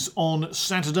 games on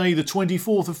Saturday the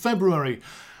 24th of February.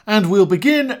 And we'll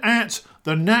begin at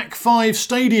the NAC 5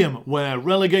 Stadium, where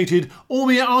relegated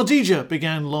Omiya Ardija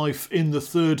began life in the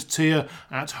 3rd tier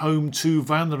at home to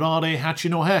Vanrare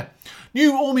Hachinohe.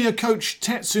 New Omiya coach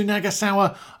Tetsu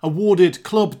Nagasawa awarded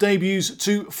club debuts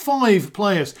to 5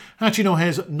 players,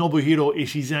 Hachinohe's Nobuhiro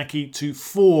Ishizaki to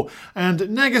 4, and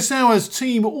Nagasawa's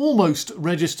team almost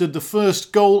registered the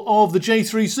first goal of the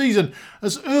J3 season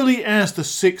as early as the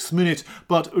 6th minute,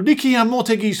 but Rikiya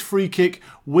Motegi's free kick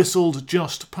whistled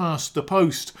just past the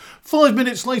post. 5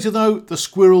 minutes later though, the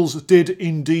Squirrels did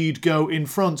indeed go in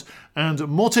front, and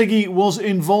Motegi was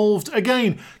involved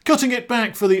again, cutting it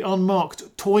back for the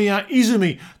unmarked Toya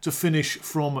Izumi to finish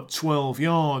from 12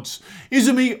 yards.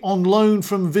 Izumi, on loan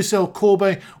from Vissel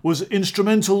Kobe, was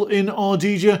instrumental in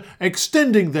Ardija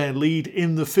extending their lead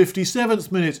in the 57th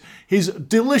minute, his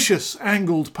delicious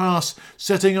angled pass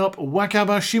setting up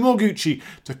Wakaba Shimoguchi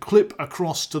to clip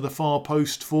across to the far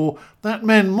post for that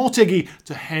man Motegi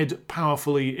to head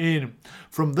powerfully in.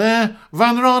 From there,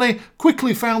 Vanrare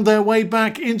quickly found their way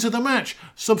back into the match,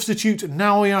 substitute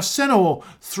Naoya Senoo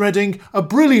threading a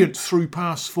brilliant through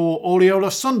pass for Oriola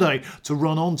Sunday to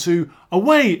run onto,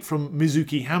 away from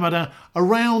Mizuki Hamada,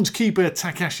 around keeper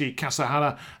Takashi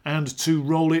Kasahara, and to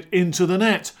roll it into the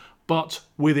net. but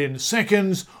within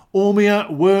seconds,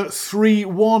 Omiya were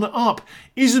 3-1 up.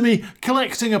 Izumi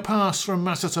collecting a pass from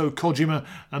Masato Kojima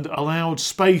and allowed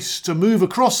space to move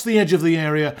across the edge of the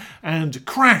area and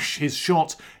crash his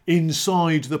shot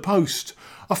inside the post.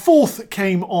 A fourth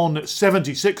came on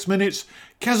 76 minutes.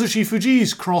 Kazushi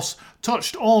Fuji's cross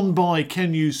touched on by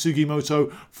Kenyu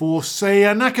Sugimoto for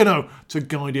Seiya Nakano to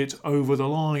guide it over the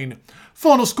line.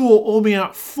 Final score,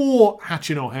 Omiya 4,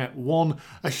 Hachinohe 1.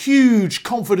 A huge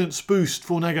confidence boost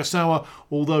for Nagasawa,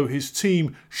 although his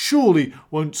team surely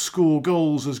won't score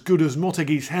goals as good as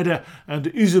Motegi's header and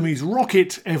Izumi's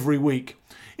rocket every week.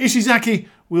 Ishizaki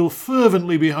will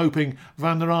fervently be hoping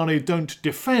Vanderane don't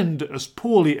defend as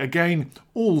poorly again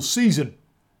all season.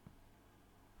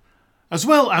 As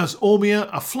well as Omiya,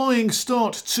 a flying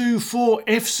start too for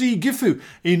FC Gifu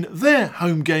in their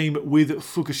home game with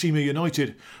Fukushima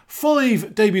United.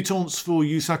 5 debutants for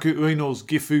Yusaku Ueno's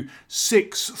Gifu,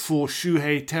 6 for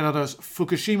Shuhei Terada's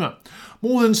Fukushima.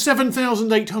 More than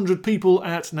 7,800 people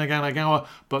at Naganagawa,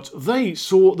 but they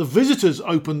saw the visitors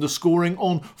open the scoring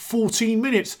on 14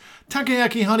 minutes.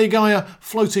 Takeaki Harigaya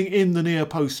floating in the near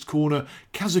post corner,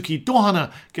 Kazuki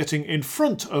Dohana getting in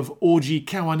front of Oji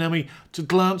Kawanami to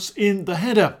glance in the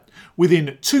header.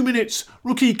 Within 2 minutes,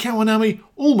 rookie Kawanami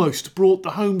almost brought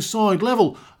the home side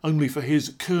level, only for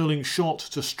his curling shot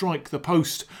to strike the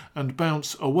post and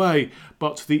bounce away.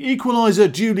 But the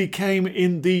equaliser duly came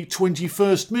in the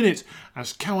 21st minute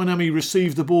as Kawanami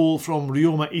received the ball from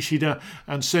Ryoma Ishida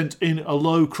and sent in a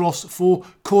low cross for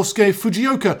Kosuke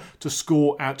Fujioka to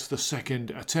score at the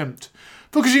second attempt.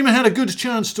 Fukushima had a good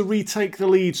chance to retake the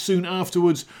lead soon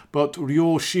afterwards, but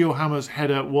Ryo Shiohama's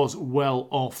header was well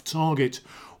off target.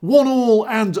 1-1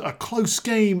 and a close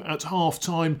game at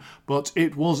half-time, but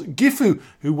it was Gifu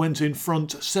who went in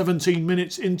front 17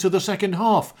 minutes into the second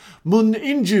half. Mun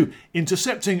Inju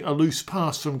intercepting a loose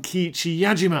pass from Kiichi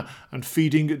Yajima and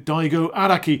feeding Daigo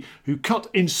Araki, who cut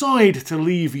inside to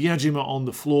leave Yajima on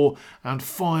the floor and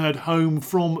fired home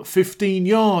from 15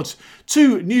 yards.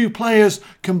 2 new players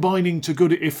combining to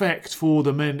good effect for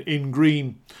the men in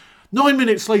green. 9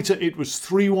 minutes later it was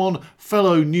 3-1,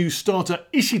 fellow new starter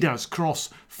Ishida's cross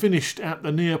finished at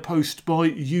the near post by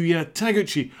Yuya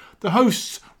Taguchi. The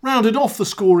hosts rounded off the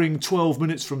scoring 12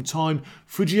 minutes from time.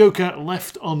 Fujioka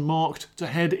left unmarked to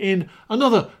head in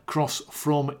another cross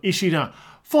from Ishida.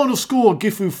 Final score,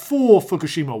 Gifu 4,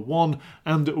 Fukushima 1,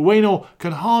 and Ueno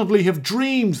can hardly have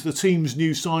dreamed the team's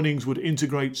new signings would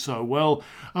integrate so well.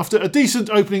 After a decent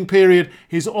opening period,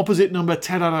 his opposite number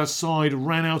Terada's side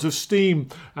ran out of steam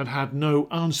and had no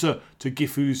answer to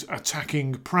Gifu's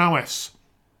attacking prowess.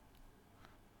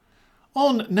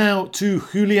 On now to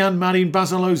Julian Marin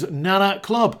Basalo's Nara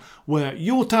club, where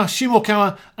Yota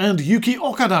Shimokawa and Yuki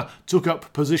Okada took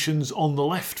up positions on the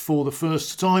left for the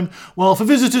first time, while for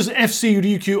visitors FC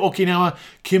Ryukyu Okinawa,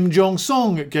 Kim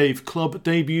Jong-song gave club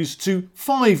debuts to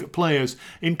 5 players,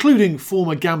 including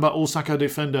former Gamba Osaka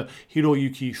defender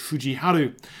Hiroyuki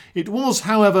Fujiharu. It was,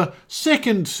 however,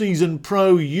 second season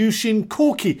pro Yushin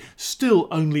Koki, still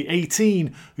only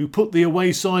 18, who put the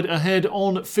away side ahead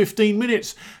on 15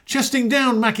 minutes, chesting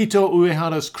down Makito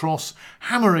Uehara's cross,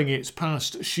 hammering it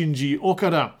past Shinji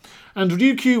Okada. And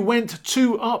Ryukyu went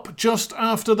 2 up just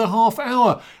after the half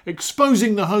hour,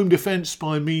 exposing the home defence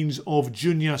by means of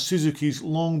Junya Suzuki's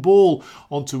long ball,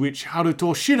 onto which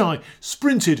Haruto Shirai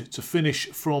sprinted to finish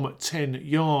from 10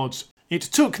 yards. It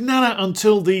took Nara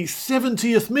until the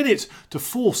 70th minute to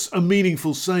force a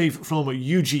meaningful save from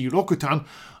Yuji Rokutan,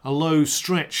 a low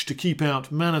stretch to keep out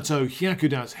Minato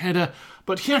Hyakuda's header,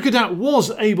 but Hyakuda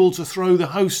was able to throw the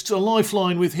hosts a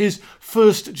lifeline with his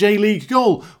first J-League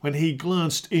goal when he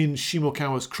glanced in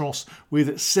Shimokawa's cross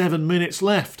with 7 minutes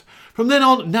left. From then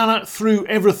on, Nara threw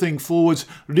everything forwards,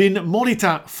 Rin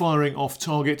Morita firing off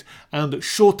target and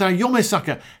Shota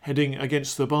Yomesaka heading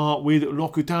against the bar with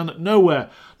Rokutan nowhere.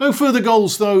 No further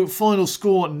goals though, final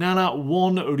score Nara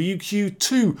 1, Ryukyu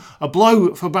 2, a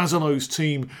blow for Basalo's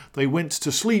team. They went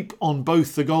to sleep on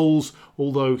both the goals,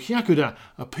 although Hyakuda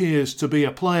appears to be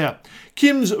a player.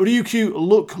 Kim's Ryukyu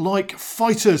look like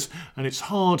fighters, and it's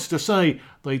hard to say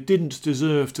they didn't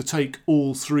deserve to take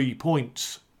all 3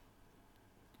 points.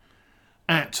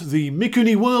 At the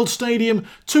Mikuni World Stadium,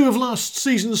 2 of last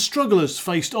season's strugglers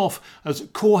faced off as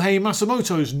Kohei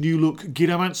Masamoto's new-look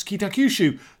Giramatsu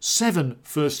Kitakyushu, 7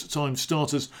 first-time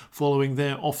starters following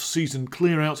their off-season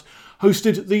clear-out,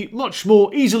 hosted the much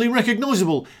more easily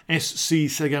recognisable SC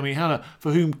Segamihara,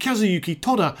 for whom Kazuyuki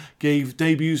Toda gave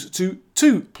debuts to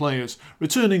two players,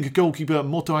 returning goalkeeper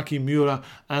Motoaki Miura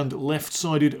and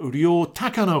left-sided Ryo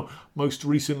Takano, most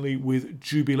recently with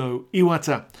Jubilo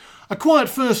Iwata. A quiet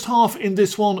first half in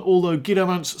this one, although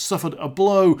Giravans suffered a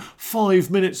blow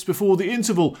 5 minutes before the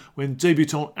interval when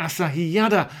debutant Asahi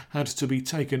Yada had to be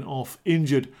taken off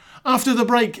injured. After the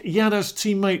break, Yada's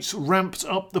teammates ramped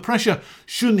up the pressure.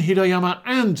 Shun Hirayama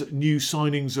and new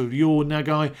signings Ryo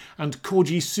Nagai and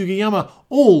Koji Sugiyama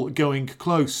all going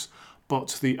close.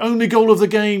 But the only goal of the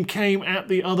game came at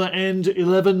the other end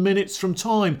 11 minutes from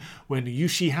time when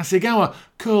Yushi Hasegawa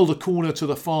curled a corner to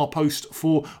the far post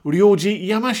for Ryoji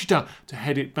Yamashita to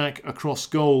head it back across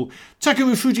goal.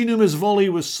 Takumi Fujinuma's volley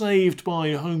was saved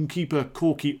by home keeper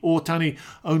Koki Otani,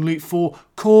 only for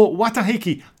Ko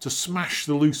Watahiki to smash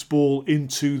the loose ball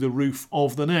into the roof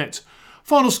of the net.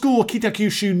 Final score,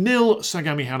 Kitakyushu 0,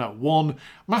 Sagamihara 1.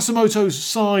 Masumoto's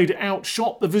side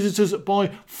outshot the visitors by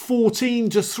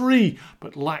 14-3,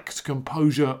 but lacked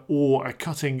composure or a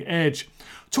cutting edge.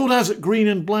 Tora's Green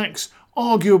and Blacks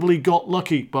arguably got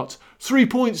lucky, but 3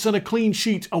 points and a clean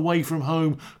sheet away from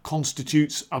home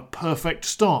constitutes a perfect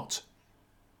start.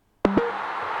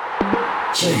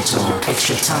 J-Talk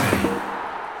Extra Time.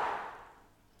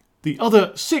 The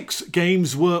other 6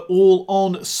 games were all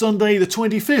on Sunday the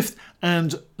 25th,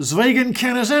 and Zweigen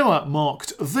Kanazawa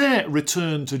marked their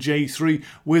return to J3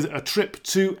 with a trip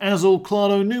to Azul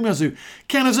Claro Numazu.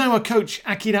 Kanazawa coach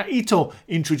Akira Ito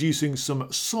introducing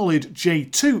some solid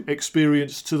J2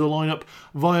 experience to the lineup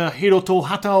via Hiroto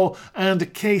Hatao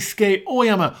and Keisuke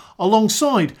Oyama,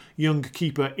 alongside young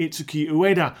keeper Itsuki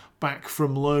Ueda, back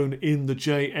from loan in the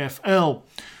JFL.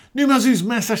 Numazu's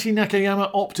Masashi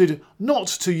Nakayama opted not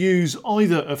to use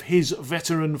either of his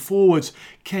veteran forwards,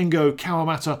 Kengo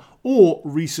Kawamata or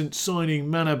recent signing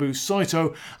Manabu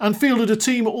Saito, and fielded a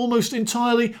team almost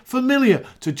entirely familiar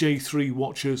to J3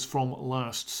 watchers from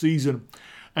last season.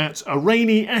 At a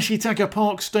rainy Ashitaka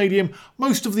Park Stadium,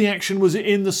 most of the action was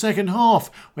in the second half,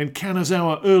 when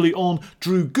Kanazawa early on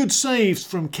drew good saves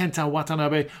from Kenta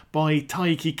Watanabe by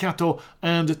Taiki Kato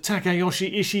and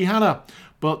Takayoshi Ishihara.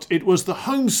 But it was the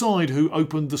home side who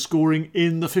opened the scoring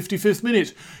in the 55th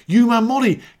minute. Yuma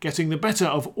Mori getting the better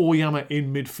of Oyama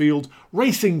in midfield,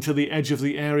 racing to the edge of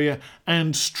the area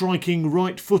and striking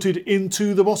right-footed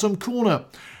into the bottom corner.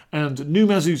 And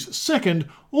Numazu's second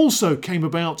also came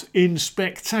about in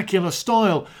spectacular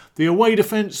style, the away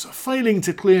defence failing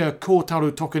to clear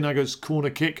Kotaro Tokunaga's corner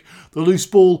kick, the loose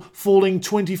ball falling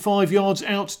 25 yards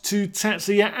out to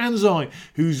Tatsuya Anzai,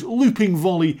 whose looping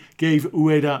volley gave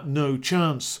Ueda no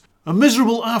chance. A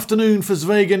miserable afternoon for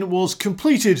Zweigen was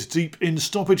completed deep in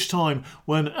stoppage time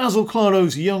when Azul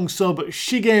Claro's young sub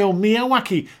Shigeo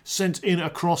Miyawaki sent in a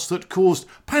cross that caused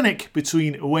panic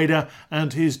between Ueda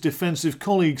and his defensive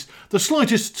colleagues, the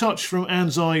slightest touch from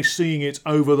Anzai seeing it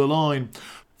over the line.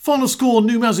 Final score,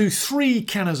 Numazu 3,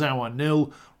 Kanazawa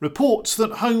 0. Reports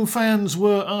that home fans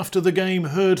were after the game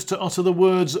heard to utter the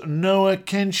words Noah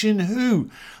Kenshin Who.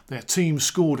 Their team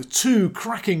scored 2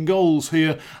 cracking goals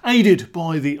here, aided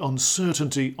by the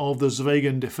uncertainty of the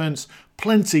Zweigen defence.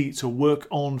 Plenty to work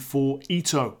on for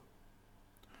Ito.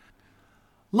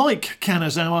 Like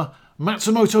Kanazawa,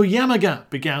 Matsumoto Yamaga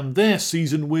began their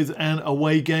season with an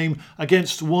away game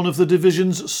against one of the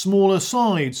division's smaller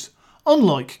sides.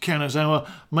 Unlike Kanazawa,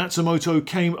 Matsumoto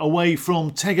came away from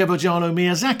Tegabajaro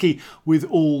Miyazaki with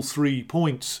all 3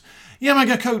 points.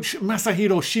 Yamaga coach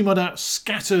Masahiro Shimada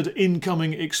scattered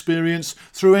incoming experience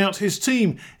throughout his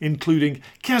team, including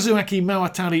Kazuaki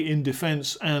Mawatari in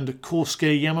defence and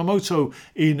Kosuke Yamamoto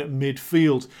in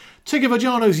midfield.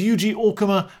 Tegevajaro's Yuji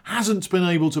Okuma hasn't been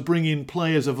able to bring in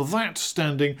players of that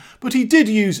standing, but he did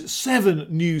use 7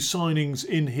 new signings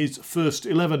in his first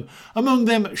 11, among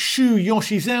them Shu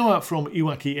Yoshizawa from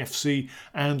Iwaki FC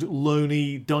and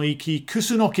Loni Daiki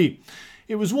Kusunoki.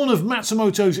 It was one of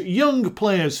Matsumoto's young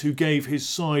players who gave his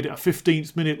side a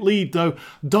 15th minute lead though,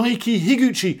 Daiki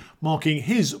Higuchi marking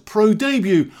his pro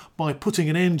debut by putting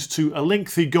an end to a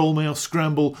lengthy goalmouth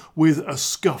scramble with a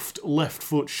scuffed left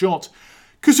foot shot.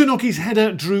 Kusunoki's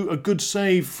header drew a good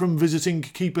save from visiting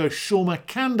keeper Shoma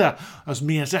Kanda as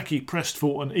Miyazaki pressed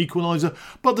for an equaliser,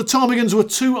 but the Ptarmigans were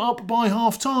 2 up by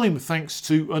half-time thanks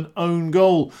to an own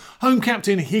goal. Home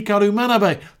captain Hikaru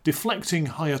Manabe deflecting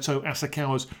Hayato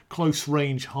Asakawa's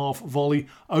close-range half-volley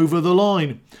over the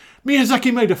line.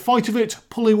 Miyazaki made a fight of it,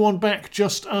 pulling one back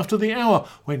just after the hour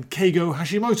when Keigo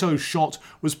Hashimoto's shot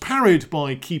was parried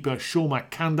by keeper Shoma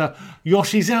Kanda,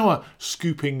 Yoshizawa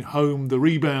scooping home the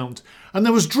rebound. And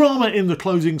there was drama in the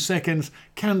closing seconds,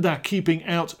 Kanda keeping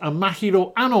out a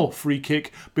Mahiro Ano free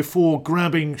kick before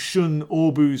grabbing Shun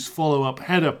Obu's follow-up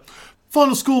header.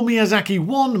 Final score: Miyazaki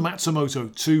 1,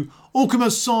 Matsumoto 2.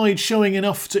 Okuma's side showing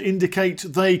enough to indicate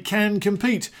they can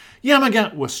compete.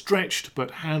 Yamagata were stretched but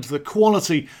had the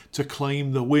quality to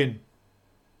claim the win.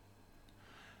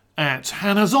 At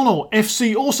Hanazono,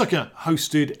 FC Osaka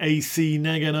hosted AC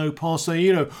Nagano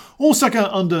Parceiro. Osaka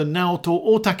under Naoto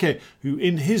Otake, who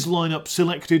in his lineup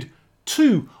selected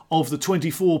 2 of the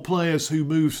 24 players who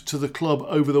moved to the club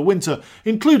over the winter,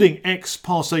 including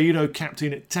ex-Parceiro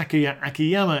captain Takeya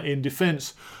Akiyama in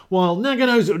defence, while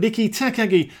Nagano's Riki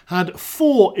Takagi had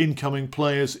 4 incoming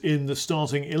players in the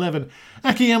starting 11,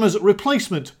 Akiyama's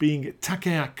replacement being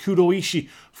Takeya Kuroishi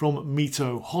from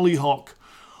Mito Hollyhock.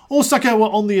 Osaka were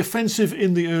on the offensive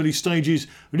in the early stages,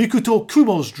 Rikuto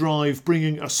Kubo's drive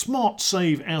bringing a smart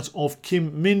save out of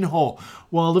Kim Minho,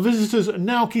 while the visitors'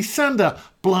 Naoki Sanda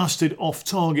blasted off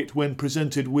target when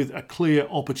presented with a clear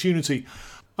opportunity.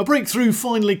 A breakthrough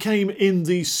finally came in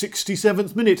the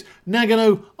 67th minute,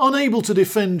 Nagano unable to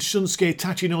defend Shunsuke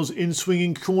Tachino's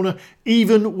in-swinging corner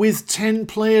even with 10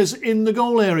 players in the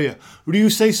goal area,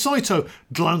 Ryusei Saito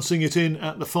glancing it in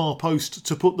at the far post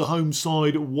to put the home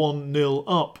side 1-0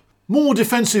 up. More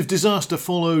defensive disaster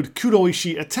followed,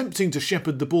 Kuroishi attempting to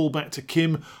shepherd the ball back to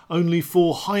Kim, only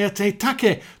for Hayate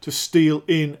Take to steal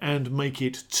in and make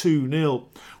it 2-0.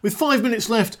 With 5 minutes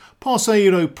left,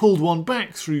 Parceiro pulled one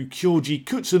back through Kyoji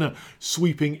Kutsuna,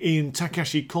 sweeping in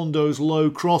Takashi Kondo's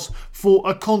low cross for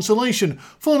a consolation.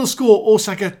 Final score: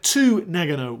 Osaka 2,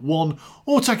 Nagano 1.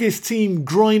 Otake's team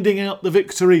grinding out the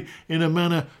victory in a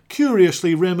manner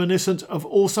curiously reminiscent of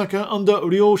Osaka under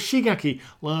Ryo Shigaki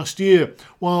last year,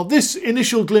 while this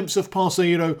initial glimpse of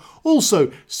Parceiro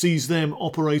also sees them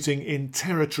operating in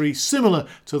territory similar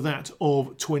to that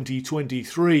of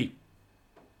 2023.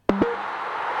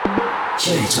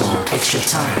 J-Talk Extra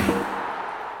Time.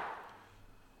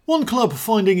 One club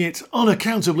finding it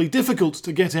unaccountably difficult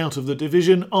to get out of the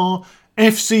division are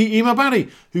FC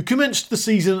Imabari, who commenced the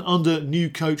season under new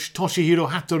coach Toshihiro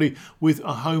Hattori with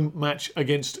a home match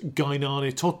against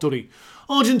Gainare Tottori.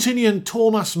 Argentinian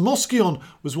Thomas Mosquion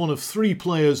was one of 3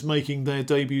 players making their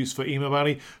debuts for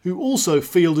Imabari, who also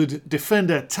fielded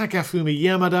defender Takafumi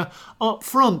Yamada up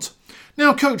front.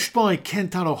 Now coached by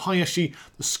Kentaro Hayashi,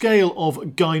 the scale of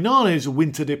Gainare's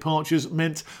winter departures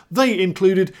meant they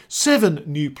included 7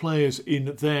 new players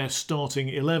in their starting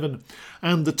 11.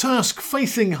 And the task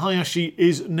facing Hayashi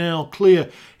is now clear.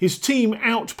 His team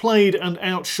outplayed and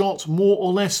outshot more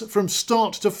or less from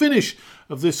start to finish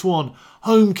of this one.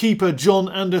 Home keeper John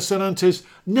Andersarantes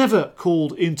never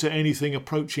called into anything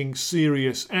approaching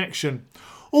serious action.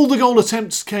 All the goal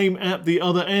attempts came at the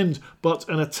other end, but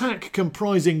an attack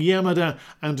comprising Yamada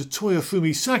and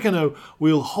Toyofumi Sakano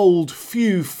will hold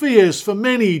few fears for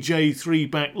many J3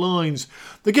 back lines.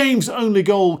 The game's only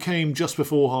goal came just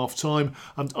before half-time,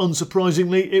 and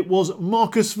unsurprisingly it was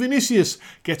Marcus Vinicius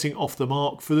getting off the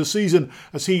mark for the season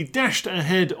as he dashed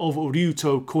ahead of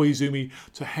Ryuto Koizumi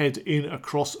to head in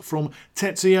across from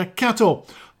Tetsuya Kato.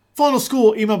 Final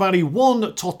score: Imabari 1,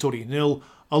 Tottori 0.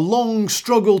 A long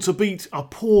struggle to beat a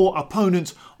poor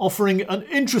opponent, offering an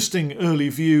interesting early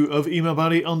view of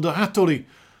Imabari under Hattori.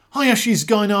 Hayashi's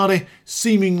Gainare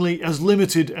seemingly as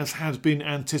limited as had been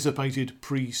anticipated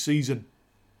pre-season.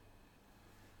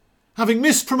 Having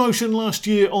missed promotion last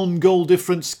year on goal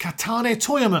difference, Katare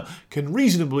Toyama can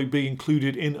reasonably be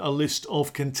included in a list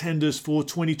of contenders for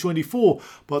 2024,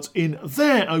 but in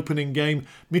their opening game,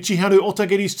 Michiharu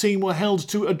Otagiri's team were held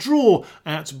to a draw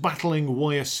at battling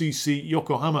YSCC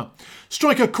Yokohama.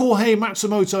 Striker Kohei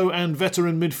Matsumoto and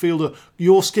veteran midfielder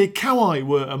Yosuke Kawai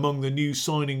were among the new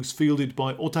signings fielded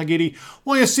by Otagiri.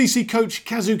 YSCC coach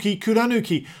Kazuki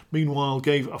Kuranuki, meanwhile,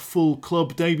 gave a full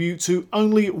club debut to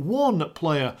only one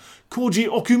player, Koji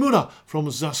Okumura from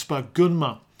Zaspa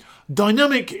Gunma.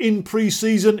 Dynamic in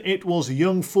pre-season, it was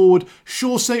young forward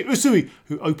Shosei Usui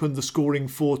who opened the scoring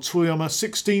for Toyama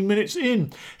 16 minutes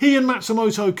in. He and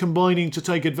Matsumoto combining to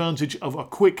take advantage of a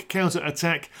quick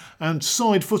counter-attack and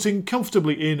side-footing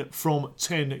comfortably in from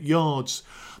 10 yards.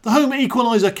 The home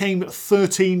equaliser came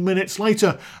 13 minutes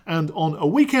later, and on a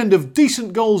weekend of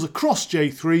decent goals across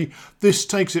J3, this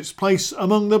takes its place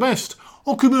among the best.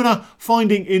 Okumura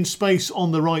finding in space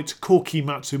on the right Koki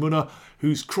Matsumura,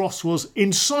 whose cross was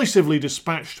incisively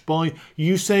dispatched by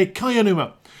Yusei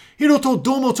Kayanuma. Hiroto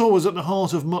Domoto was at the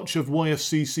heart of much of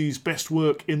YSCC's best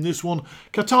work in this one.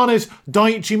 Katare's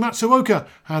Daiichi Matsuoka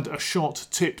had a shot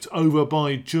tipped over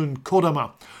by Jun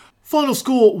Kodama. Final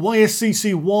score: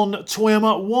 YSCC 1,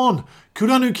 Toyama 1.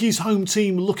 Kuranuki's home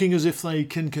team looking as if they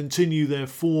can continue their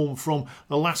form from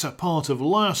the latter part of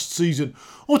last season.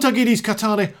 Otagiri's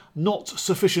Katare not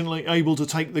sufficiently able to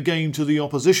take the game to the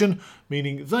opposition,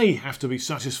 meaning they have to be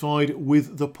satisfied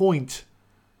with the point.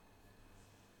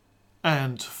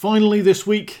 And finally this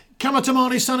week,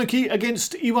 Kamatamare Sanuki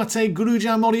against Iwate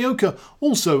Guruja Morioka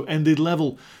also ended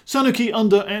level. Sanuki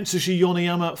under Atsushi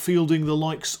Yoneyama fielding the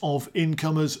likes of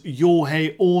incomers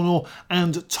Yohei Ono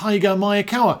and Taiga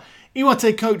Maekawa.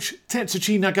 Iwate coach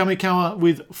Tetsuchi Nagamikawa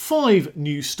with 5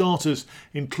 new starters,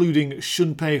 including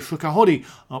Shunpei Fukuhori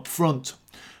up front.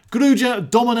 Guruja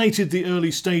dominated the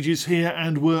early stages here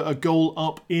and were a goal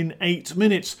up in 8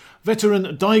 minutes.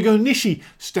 Veteran Daigo Nishi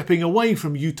stepping away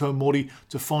from Yuto Mori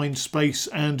to find space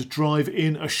and drive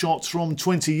in a shot from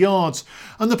 20 yards.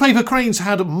 And the Paper Cranes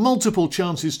had multiple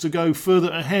chances to go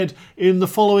further ahead in the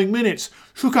following minutes.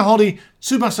 Fukuhori,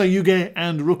 Tsubasa Yuge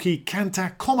and rookie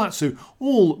Kanta Komatsu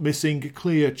all missing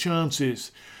clear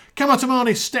chances.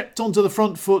 Kamatamare stepped onto the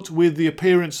front foot with the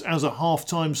appearance as a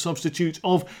half-time substitute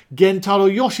of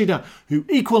Gentaro Yoshida, who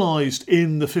equalised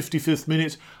in the 55th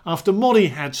minute after Mori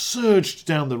had surged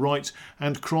down the right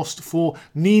and crossed for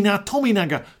Nina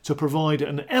Tominaga to provide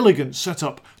an elegant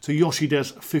setup to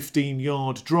Yoshida's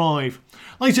 15-yard drive.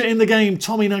 Later in the game,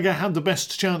 Tominaga had the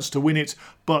best chance to win it,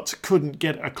 but couldn't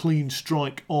get a clean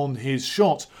strike on his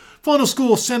shot. Final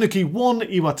score, Sanuki 1,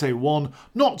 Iwate 1.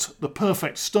 Not the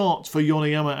perfect start for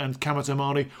Yoneyama and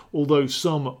Kamatamare, although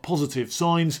some positive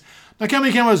signs.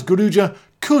 Nakamikawa's Guruja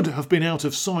could have been out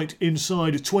of sight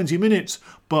inside 20 minutes,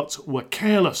 but were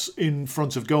careless in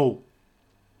front of goal.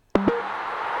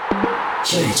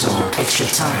 J-Talk Extra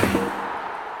Time.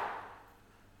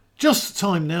 Just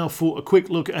time now for a quick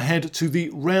look ahead to the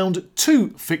round 2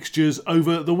 fixtures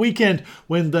over the weekend,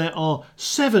 when there are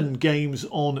 7 games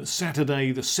on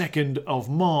Saturday the 2nd of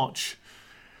March.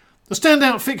 The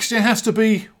standout fixture has to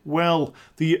be, well,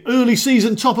 the early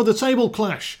season top of the table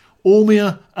clash,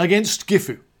 Omiya against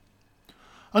Gifu.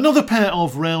 Another pair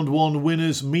of round 1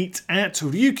 winners meet at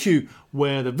Ryukyu,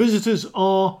 where the visitors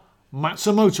are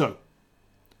Matsumoto.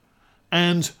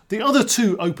 And the other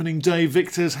 2 opening day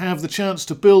victors have the chance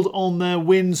to build on their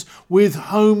wins with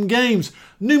home games.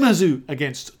 Numazu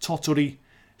against Tottori,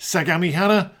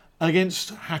 Sagamihara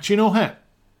against Hachinohe.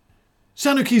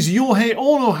 Sanuki's Yohei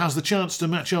Ono has the chance to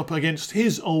match up against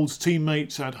his old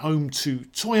teammates at home to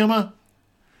Toyama.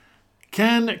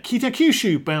 Can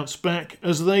Kitakyushu bounce back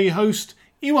as they host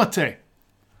Iwate?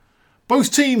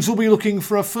 Both teams will be looking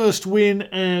for a first win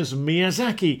as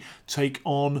Miyazaki take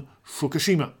on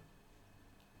Fukushima.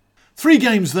 3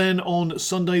 games then on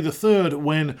Sunday the 3rd,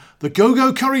 when the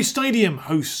Go-Go Curry Stadium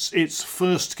hosts its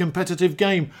first competitive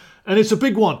game, and it's a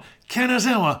big one,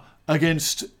 Kanazawa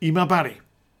against Imabari.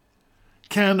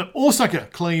 Can Osaka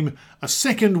claim a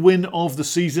second win of the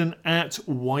season at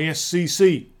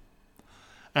YSCC?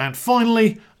 And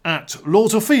finally, at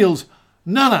Lauter Field,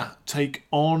 Nara take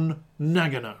on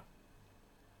Nagano.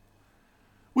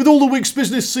 With all the week's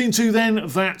business seen to then,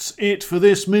 that's it for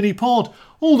this mini-pod.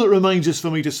 All that remains is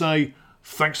for me to say,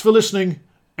 thanks for listening,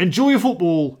 enjoy your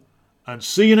football, and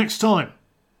see you next time.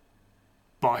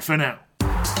 Bye for now.